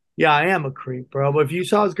people. Yeah, I am a creep, bro. But if you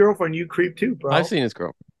saw his girlfriend, you creep too, bro. I've seen his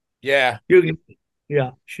girlfriend. Yeah.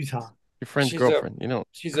 Yeah, she's hot. Your friend's girlfriend.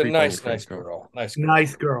 She's a nice girl. Nice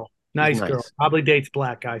girl. Nice girl. Probably dates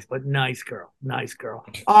black guys, but nice girl.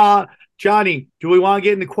 Johnny, do we want to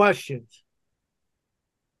get into questions?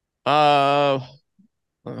 Hold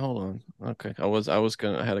on. Okay, I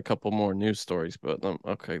had a couple more news stories, but let me.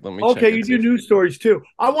 Okay, you do news stories too.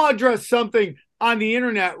 I want to address something on the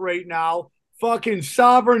internet right now. Fucking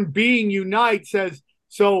Sovereign Being Unite says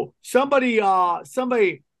so. Somebody, could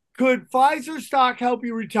Pfizer stock help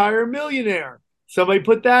you retire a millionaire? Somebody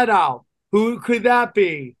put that out. Who could that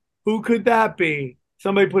be?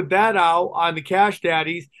 Somebody put that out on the Cash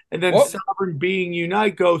Daddies, and then Sovereign Being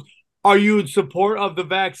Unite goes, "Are you in support of the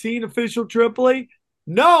vaccine, official Tripoli?"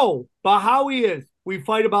 No, but Howie is. We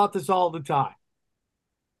fight about this all the time.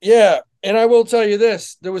 Yeah, and I will tell you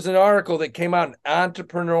this: there was an article that came out in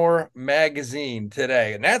Entrepreneur Magazine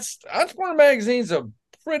today, and that's Entrepreneur Magazine's a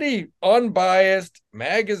pretty unbiased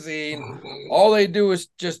magazine. All they do is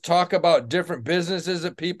just talk about different businesses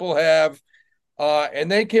that people have. And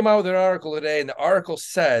they came out with an article today, and the article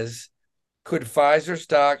says, "Could Pfizer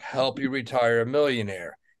stock help you retire a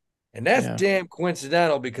millionaire?" And that's damn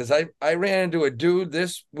coincidental because I ran into a dude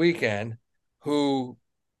this weekend who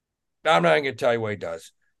I'm not going to tell you what he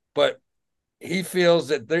does, but he feels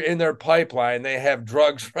that they're in their pipeline. They have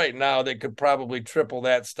drugs right now that could probably triple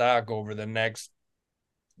that stock over the next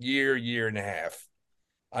year and a half.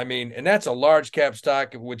 I mean, and that's a large cap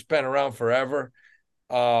stock which been around forever.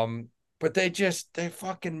 But they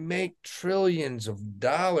fucking make trillions of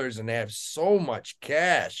dollars and have so much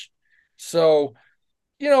cash. So,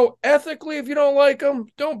 ethically, if you don't like them,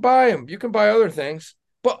 don't buy them. You can buy other things.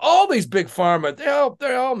 But all these big pharma,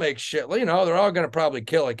 they all make shit. They're all going to probably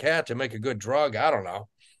kill a cat to make a good drug. I don't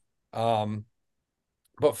know.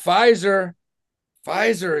 But Pfizer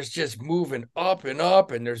is just moving up and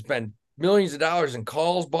up, and there's been millions of dollars in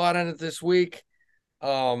calls bought on it this week.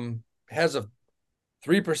 Has a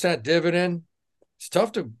 3% dividend. It's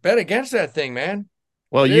tough to bet against that thing, man.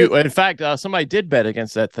 Well, in fact, somebody did bet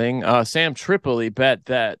against that thing. Sam Tripoli bet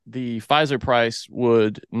that the Pfizer price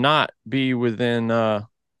would not be within 5%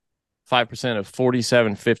 of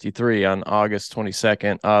 47.53 on August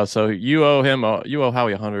 22nd. So you owe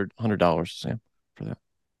Howie $100, Sam, for that.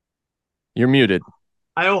 You're muted.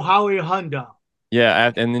 I owe Howie $100.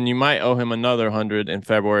 Yeah, and then you might owe him another 100 in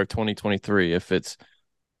February of 2023 if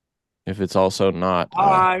it's also not.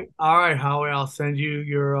 All right, Howie, I'll send you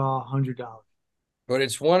your $100. But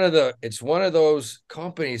it's one of those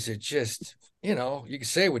companies that just, you can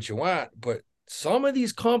say what you want, but some of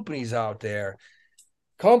these companies out there,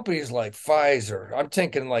 companies like Pfizer, I'm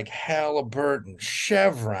thinking like Halliburton,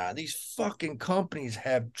 Chevron, these fucking companies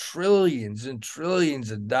have trillions and trillions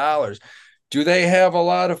of dollars. Do they have a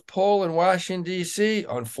lot of pull in Washington, D.C.?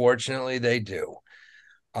 Unfortunately, they do.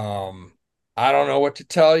 I don't know what to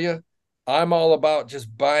tell you. I'm all about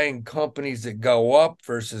just buying companies that go up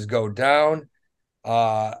versus go down.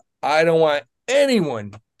 I don't want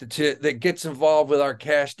anyone that gets involved with our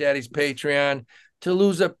Cash Daddies Patreon to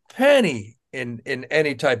lose a penny in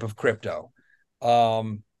any type of crypto.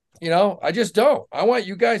 I just don't. I want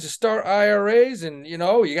you guys to start IRAs, and you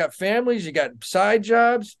got families, you got side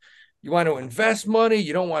jobs, you want to invest money,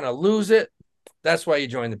 you don't want to lose it. That's why you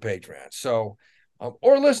join the Patreon. So,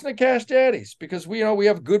 or listen to Cash Daddies, because we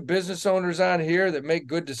have good business owners on here that make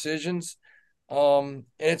good decisions. And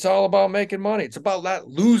it's all about making money. It's about not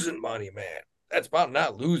losing money, man. That's about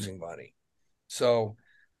not losing money. So,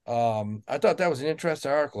 I thought that was an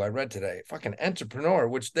interesting article I read today. Fucking Entrepreneur,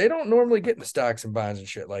 which they don't normally get into stocks and bonds and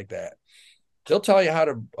shit like that. They'll tell you how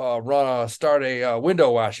to start a window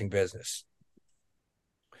washing business.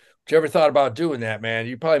 If you ever thought about doing that, man,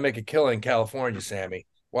 you probably make a killing in California, Sammy.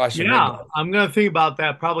 Washing windows. I'm gonna think about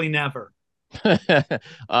that. Probably never.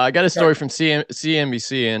 I got a story from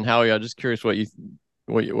CNBC, and Howie, I'm just curious what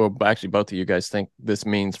actually both of you guys think this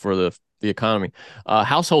means for the economy.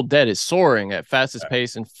 Household debt is soaring at fastest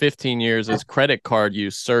pace in 15 years as credit card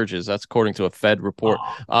use surges. That's according to a Fed report.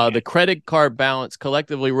 The credit card balance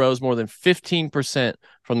collectively rose more than 15%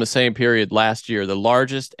 from the same period last year, the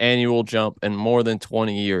largest annual jump in more than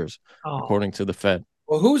 20 years, according to the Fed.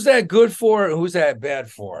 Well, who's that good for and who's that bad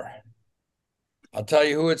for? I'll tell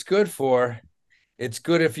you who it's good for. It's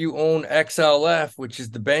good if you own XLF, which is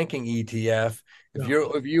the banking ETF.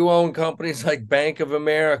 If you own companies like Bank of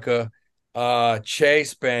America,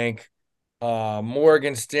 Chase Bank,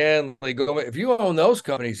 Morgan Stanley, if you own those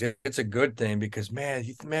companies, it's a good thing because, man,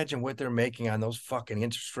 you can imagine what they're making on those fucking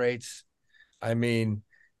interest rates. I mean,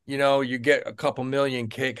 you get a couple million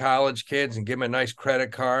college kids and give them a nice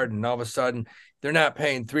credit card, and all of a sudden they're not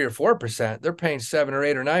paying 3 or 4%. They're paying 7 or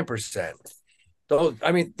 8 or 9%.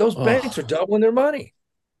 Those banks are doubling their money.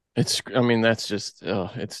 That's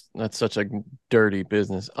such a dirty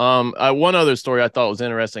business. One other story I thought was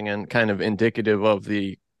interesting and kind of indicative of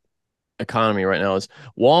the economy right now is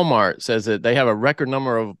Walmart says that they have a record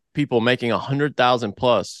number of people making 100,000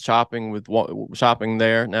 plus shopping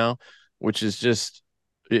there now, which is just,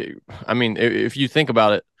 if you think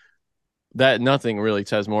about it, that nothing really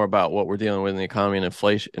says more about what we're dealing with in the economy and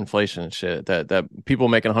inflation and shit. That people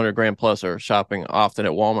making 100 grand plus are shopping often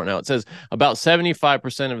at Walmart now. It says about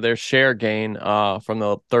 75% of their share gain from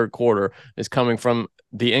the third quarter is coming from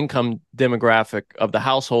the income demographic of the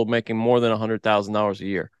household making more than $100,000 a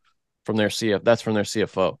year from their That's from their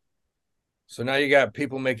CFO. So now you got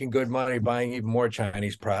people making good money buying even more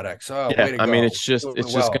Chinese products. Oh, yeah, it's just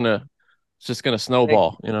gonna It's just going to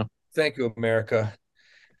snowball, you know? Thank you, America.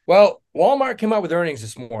 Well, Walmart came out with earnings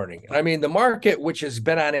this morning. I mean, the market, which has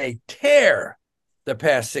been on a tear the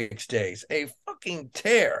past 6 days, a fucking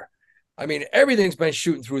tear. I mean, everything's been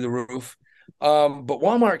shooting through the roof. But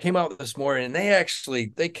Walmart came out this morning and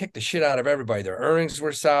they kicked the shit out of everybody. Their earnings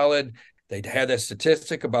were solid. They had that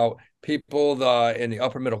statistic about people in the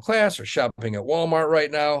upper middle class are shopping at Walmart right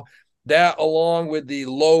now. That, along with the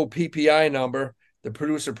low PPI number, the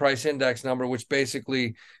producer price index number, which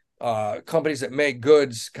basically companies that make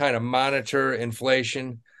goods kind of monitor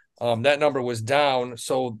inflation. That number was down.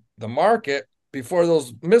 So the market, before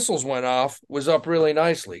those missiles went off, was up really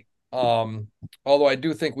nicely. Although I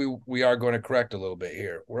do think we are going to correct a little bit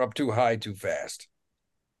here. We're up too high, too fast.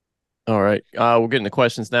 All right. We're getting the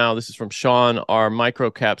questions now. This is from Sean. Are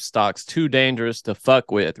microcap stocks too dangerous to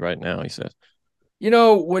fuck with right now? He says. You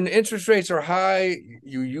know, when interest rates are high,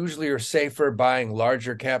 you usually are safer buying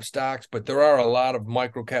larger cap stocks, but there are a lot of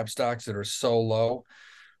micro cap stocks that are so low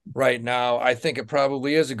right now. I think it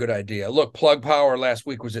probably is a good idea. Look, Plug Power last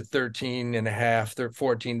week was at $13.50,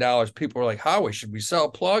 $14. People were like, Howie, should we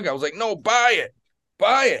sell Plug? I was like, no, buy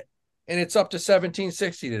it. And it's up to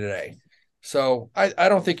 $17.60 today. So I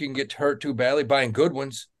don't think you can get hurt too badly buying good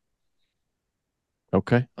ones.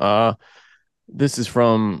 Okay. This is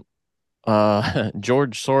from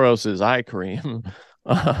George Soros's eye cream.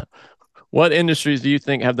 What industries do you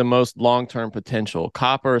think have the most long-term potential?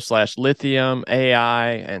 Copper/lithium,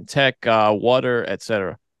 AI, and tech, water,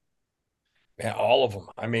 etc. Yeah, all of them.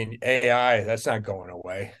 I mean, AI, that's not going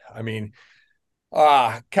away. I mean,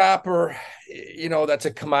 copper, you know, that's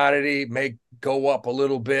a commodity, may go up a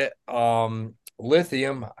little bit.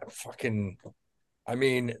 Lithium, I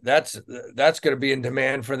mean, that's going to be in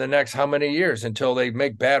demand for the next how many years until they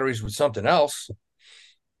make batteries with something else.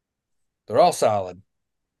 They're all solid.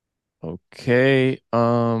 Okay.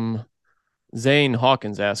 Zane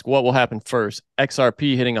Hawkins asks, what will happen first?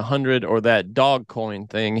 XRP hitting 100 or that dog coin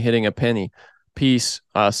thing hitting a penny? Peace.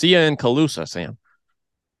 See ya in Calusa, Sam.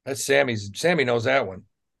 That's Sammy knows that one.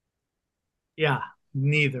 Yeah,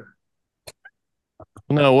 neither.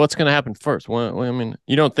 No, what's going to happen first? Well, I mean,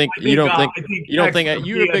 you're a big believer in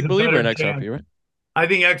XRP, right? I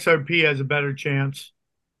think XRP has a better chance.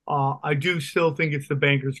 I do still think it's the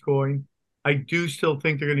banker's coin. I do still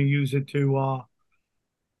think they're going to use it to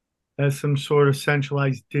as some sort of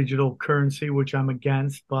centralized digital currency, which I'm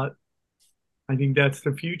against, but I think that's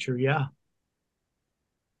the future. Yeah.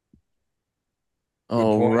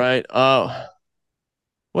 Oh, right.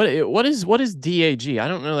 What is DAG? I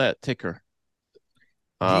don't know that ticker.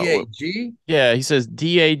 DAG? Yeah, he says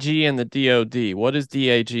DAG and the DOD. What is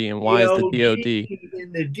DAG and why is the DOD?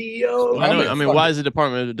 In the DOD. I mean, why is the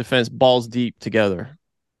Department of Defense balls deep together?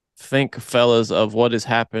 Think, fellas, of what is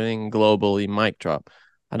happening globally. Mic drop.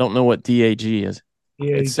 I don't know what DAG is.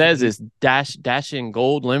 It says it's Dashing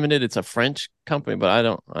Gold Limited. It's a French company, but I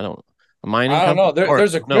don't. A mining I don't company? know.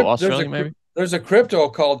 There's a Australian maybe. There's a crypto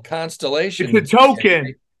called Constellation. It's a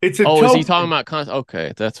token. It's a token. Is he talking about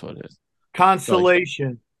okay, that's what it is.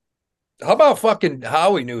 Constellation. How about fucking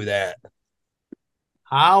Howie knew that?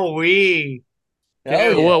 Howie.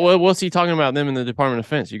 Yeah. What's he talking about them in the Department of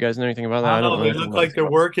Defense? You guys know anything about that? I don't know. They look like they're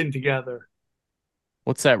working together.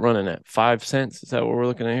 What's that running at? 5 cents? Is that what we're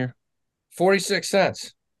looking at here? 46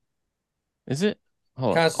 cents. Is it?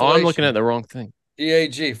 Hold on. Oh, I'm looking at the wrong thing.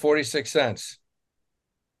 DAG, 46 cents.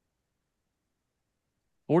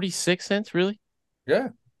 46 cents, really? Yeah.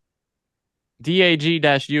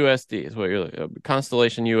 DAG-USD is what you're looking at.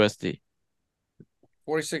 Constellation USD.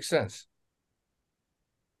 46 cents.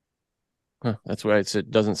 Huh, that's why it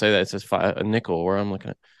doesn't say that. It says a nickel where I'm looking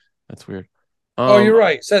at. That's weird. You're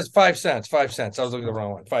right. It says 5 cents. 5 cents. I was looking at the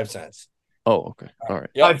wrong one. 5 cents. Oh, okay. All right.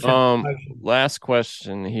 Yep. Last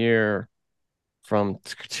question here from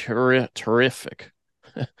Terrific.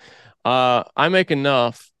 I make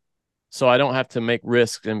enough so I don't have to make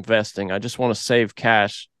risk investing. I just want to save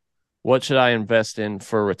cash. What should I invest in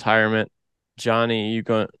for retirement? Johnny, you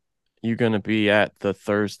gonna be at the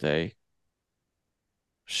Thursday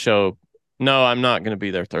show? No, I'm not gonna be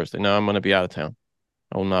there Thursday. No, I'm gonna be out of town.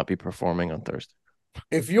 I will not be performing on Thursday.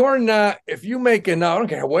 If you make enough, I don't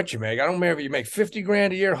care what you make. I don't care if you make 50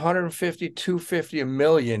 grand a year, 150, 250, a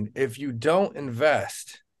million. If you don't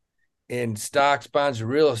invest in stocks, bonds, or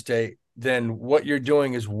real estate, then what you're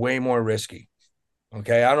doing is way more risky.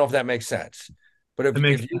 Okay. I don't know if that makes sense, but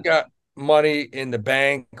if you got money in the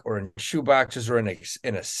bank or in shoe boxes or in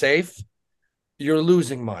a safe, you're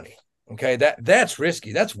losing money. Okay. That's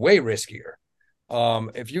risky. That's way riskier.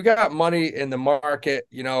 If you got money in the market,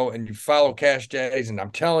 and you follow cash days, and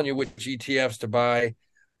I'm telling you which ETFs to buy,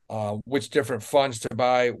 which different funds to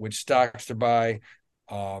buy, which stocks to buy.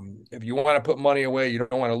 If you want to put money away, you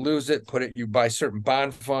don't want to lose it, you buy certain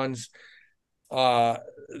bond funds.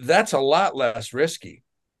 That's a lot less risky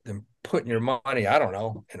than putting your money, I don't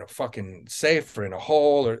know, in a fucking safe or in a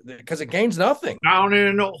hole, or because it gains nothing. Down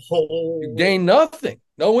in a hole. You gain nothing.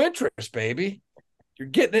 No interest, baby. You're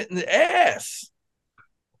getting it in the ass.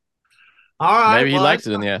 All right. Maybe he likes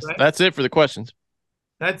it in the ass. Right. That's it for the questions.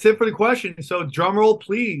 That's it for the question. So drum roll,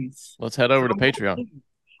 please. Let's head over to Patreon.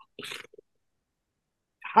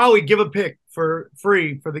 Howie, give a pick for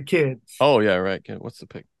free for the kids. Oh, yeah, right. What's the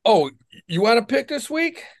pick? Oh, you want to pick this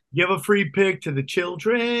week? Give a free pick to the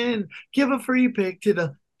children. Give a free pick to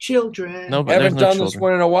the children. No, but Haven't done children. this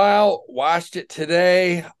one in a while. Watched it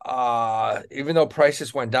today. Even though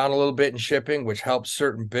prices went down a little bit in shipping, which helps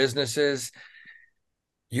certain businesses.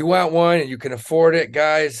 You want one and you can afford it,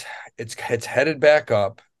 guys. It's headed back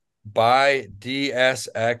up. Buy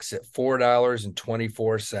DSX at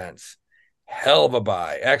 $4.24. Hell of a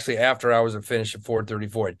buy. Actually, after hours are finished at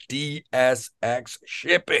 $4.34. DSX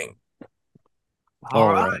shipping.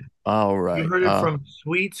 All right. All right. You heard it from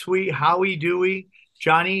sweet Howie Dewey.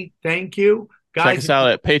 Johnny, thank you. Guys, check us out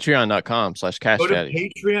at patreon.com/cashdaddies. Go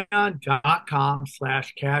to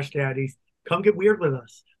patreon.com/cashdaddies. Come get weird with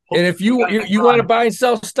us. And if you want to buy and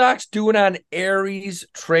sell stocks, do it on Aries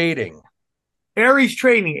Trading. Aries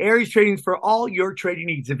Trading. Aries Trading is for all your trading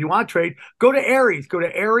needs. If you want to trade, go to Aries. Go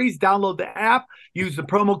to Aries, download the app, use the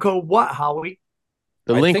promo code what, Howie?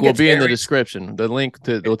 The link will be in the description. The link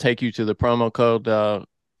will take you to the promo code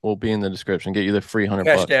will be in the description. Get you the free $100.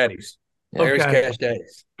 Cash Daddies. Yeah. Aries Cash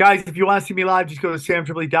Daddies. Guys, if you want to see me live, just go to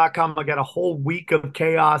samtripoli.com. I got a whole week of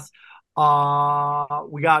chaos.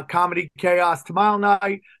 We got Comedy Chaos tomorrow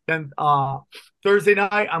night. Then Thursday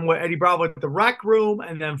night, I'm with Eddie Bravo at the Rec Room.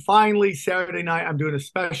 And then finally, Saturday night, I'm doing a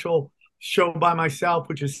special show by myself,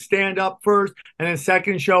 which is stand-up first. And then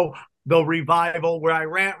second show, The Revival, where I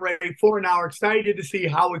rant rave for an hour. Excited to see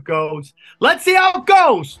how it goes. Let's see how it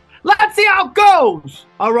goes. Let's see how it goes.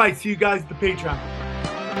 All right, see you guys at the Patreon.